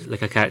see there's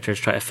like a character's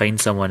trying to find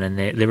someone and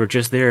they were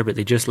just there but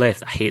they just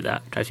left. I hate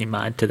that. It drives me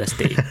mad to this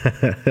day.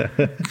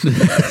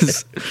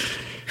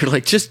 You're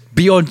like, just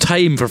be on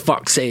time for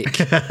fuck's sake.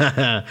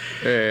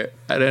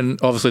 And then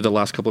obviously the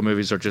last couple of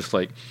movies are just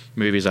like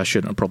movies I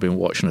shouldn't have probably been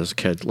watching as a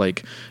kid,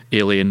 like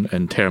Alien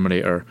and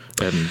Terminator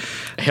and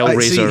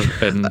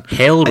Hellraiser and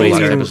all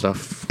that kind of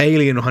stuff.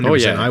 Alien 100%. Oh,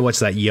 yeah. I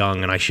watched that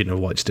young and I shouldn't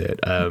have watched it.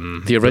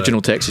 The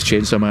original Texas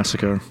Chainsaw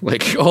Massacre,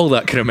 like all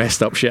that kind of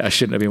messed up shit I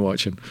shouldn't have been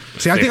watching.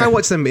 See, I think I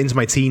watched them into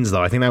my teens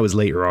though. I think that was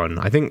later on.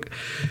 I think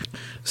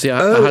I had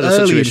a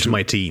early situation into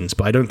my teens,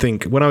 but I don't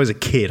think when I was a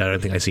kid, I don't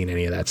think I seen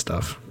any of that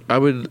stuff. I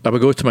would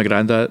go to my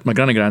granny and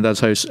granddad's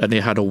house, and they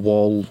had a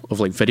wall of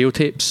like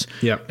videotapes.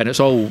 Yeah, and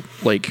it's all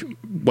like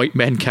White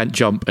Men Can't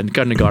Jump and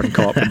Kindergarten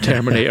Cop and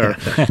Terminator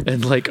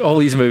and like all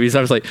these movies.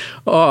 I was like,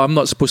 oh, I'm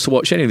not supposed to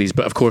watch any of these,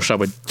 but of course I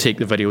would take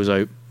the videos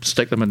out,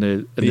 stick them in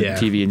the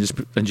TV,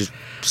 and just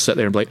sit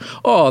there and be like,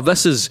 oh,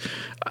 this is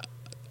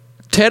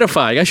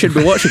terrifying. I shouldn't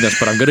be watching this,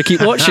 but I'm going to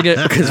keep watching it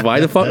because why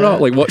the fuck not?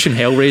 Like watching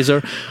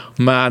Hellraiser,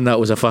 man, that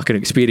was a fucking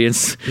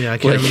experience. Yeah, I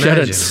can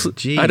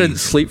imagine. I didn't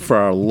sleep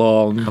for a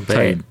long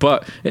time,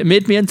 but it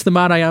made me into the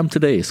man I am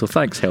today. So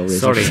thanks, Hellraiser.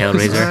 Sorry,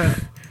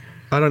 Hellraiser.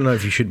 I don't know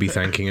if you should be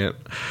thanking it.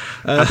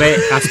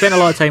 I spent a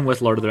lot of time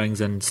with Lord of the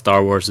Rings and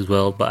Star Wars as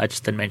well, but I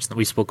just didn't mention that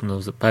we've spoken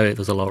about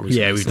those a lot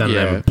recently. Yeah, we've done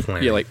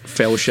that. Yeah, like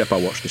Fellowship, I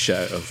watched the shit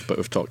out of, but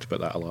we've talked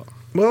about that a lot.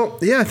 Well,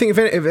 yeah, I think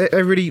if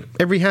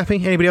everybody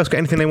happy, anybody else got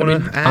anything they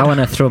want to add? I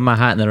want to throw my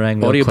hat in the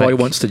ring. Audio Boy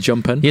wants to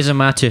jump in. These are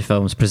my two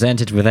films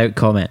presented without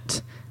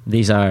comment.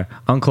 These are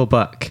Uncle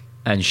Buck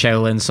and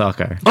Shaolin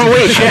Soccer. Oh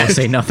wait, shit! I will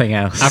say nothing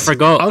else. I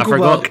forgot.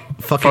 Buck,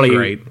 fucking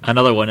great.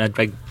 Another one,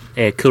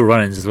 Cool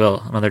Runnings as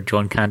well. Another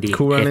John Candy.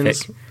 Cool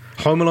Runnings. Epic.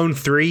 Home Alone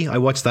 3, I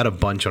watched that a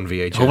bunch on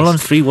VHS. Home Alone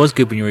 3 was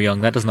good when you were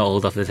young. That does not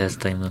hold up the test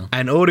of time though.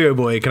 And Audio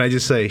Boy, can I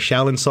just say,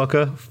 Shaolin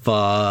Soccer,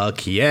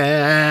 fuck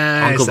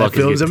yeah! Uncle Buck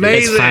film's is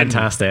amazing. It's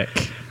fantastic.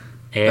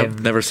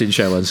 I've never seen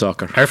Shaolin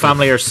Soccer. Our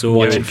family are so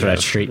watching for a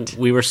treat.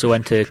 We were so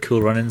into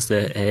Cool Runnings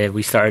that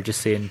we started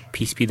just saying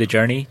 "Peace be the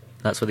journey."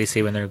 That's what they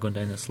say when they're going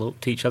down the slope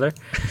to each other.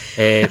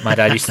 My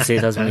dad used to say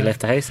that when we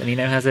left the house, and he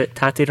now has it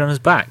tattooed on his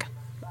back.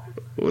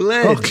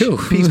 Ledge. Oh, cool.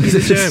 Peace be the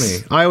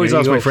journey. I always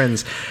ask my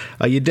friends,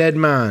 "Are you dead,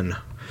 man?"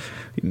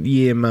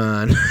 Yeah,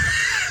 man.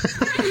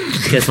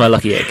 Guess my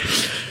lucky egg.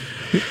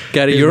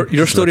 Gary,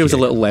 your story was a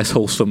little less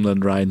wholesome than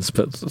Ryan's,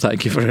 but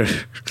thank you for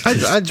I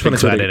just wanted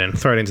to add it in,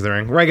 throw it into the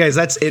ring. Right, guys,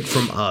 that's it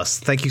from us.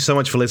 Thank you so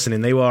much for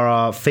listening. They were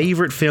our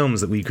favourite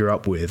films that we grew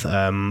up with.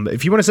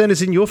 If you want to send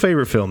us in your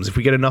favourite films, if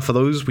we get enough of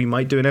those, we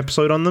might do an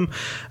episode on them.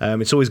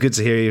 It's always good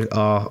to hear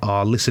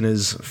our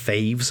listeners'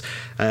 faves.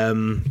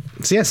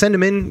 So yeah, send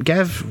them in.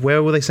 Gav,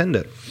 where will they send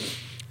it?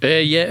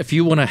 If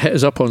you want to hit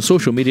us up on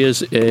social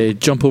medias,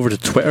 jump over to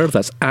Twitter,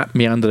 that's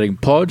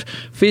 @MeanderingPod.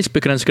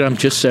 Facebook and Instagram,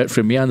 just search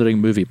for Meandering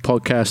Movie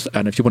Podcast.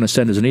 And if you want to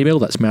send us an email,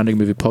 that's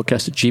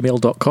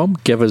meanderingmoviepodcast@gmail.com.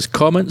 Give us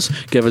comments,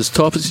 give us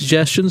topic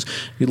suggestions.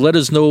 Let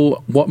us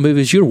know what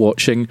movies you're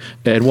watching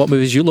and what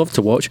movies you love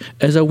to watch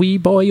as a wee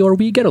boy or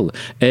wee girl.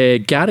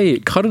 Gary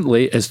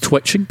currently is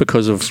twitching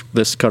because of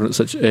this current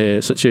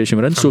situation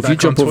we're in. So if you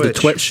jump over to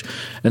Twitch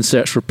and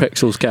search for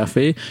Pixels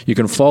Cafe, you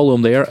can follow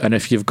him there. And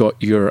if you've got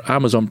your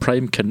Amazon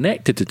Prime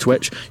connected to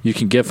Twitch, you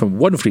can give him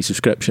one free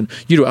subscription.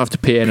 You don't have to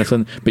pay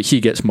anything, but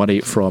he gets money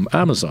from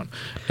Amazon.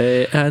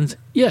 And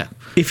yeah,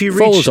 if you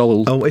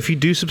if you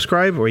do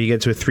subscribe, or you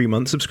get to a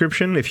 3-month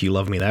subscription, if you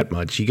love me that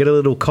much, you get a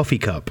little coffee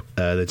cup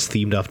that's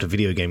themed after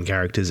video game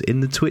characters in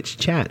the Twitch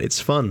chat.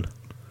 It's fun.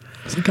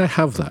 I think I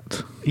have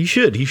that. You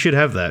should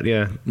have that,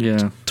 yeah.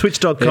 Yeah.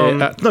 Twitch.com,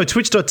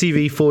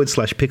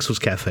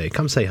 twitch.tv/Pixels Cafe.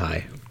 Come say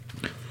hi.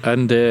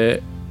 And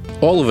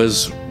all of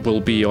us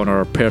will be on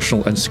our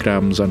personal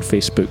Instagrams and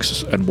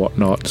Facebooks and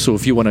whatnot. So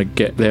if you want to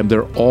get them,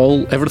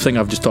 everything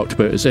I've just talked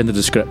about is in the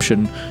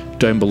description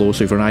down below.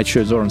 So if you're on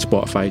iTunes or on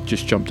Spotify,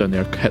 just jump down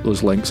there, hit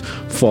those links,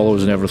 follow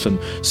us and everything,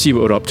 see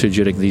what we're up to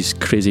during these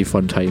crazy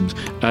fun times.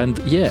 And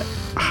yeah,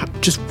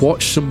 just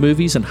watch some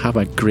movies and have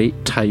a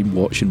great time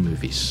watching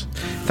movies.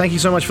 Thank you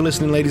so much for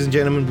listening, ladies and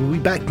gentlemen. We'll be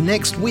back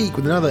next week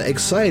with another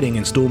exciting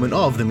installment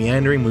of the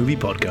Meandering Movie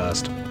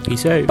Podcast.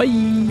 Peace out. Bye.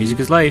 Music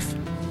is life.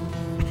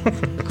 I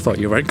thought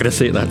you weren't going to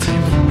say it that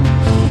time.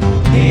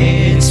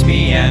 It's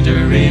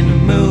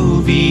Meandering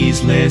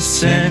Movies,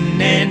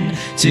 listening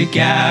to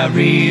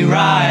Gary,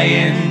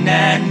 Ryan,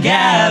 and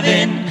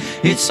Gavin.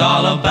 It's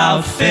all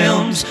about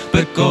films,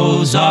 but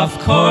goes off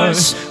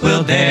course.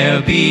 Will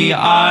there be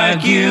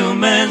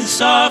arguments?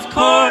 Of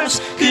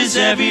course, 'cause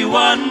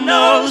everyone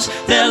knows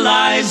their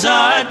lives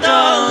are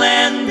dull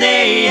and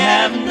they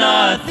have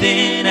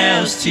nothing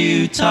else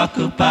to talk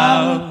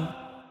about.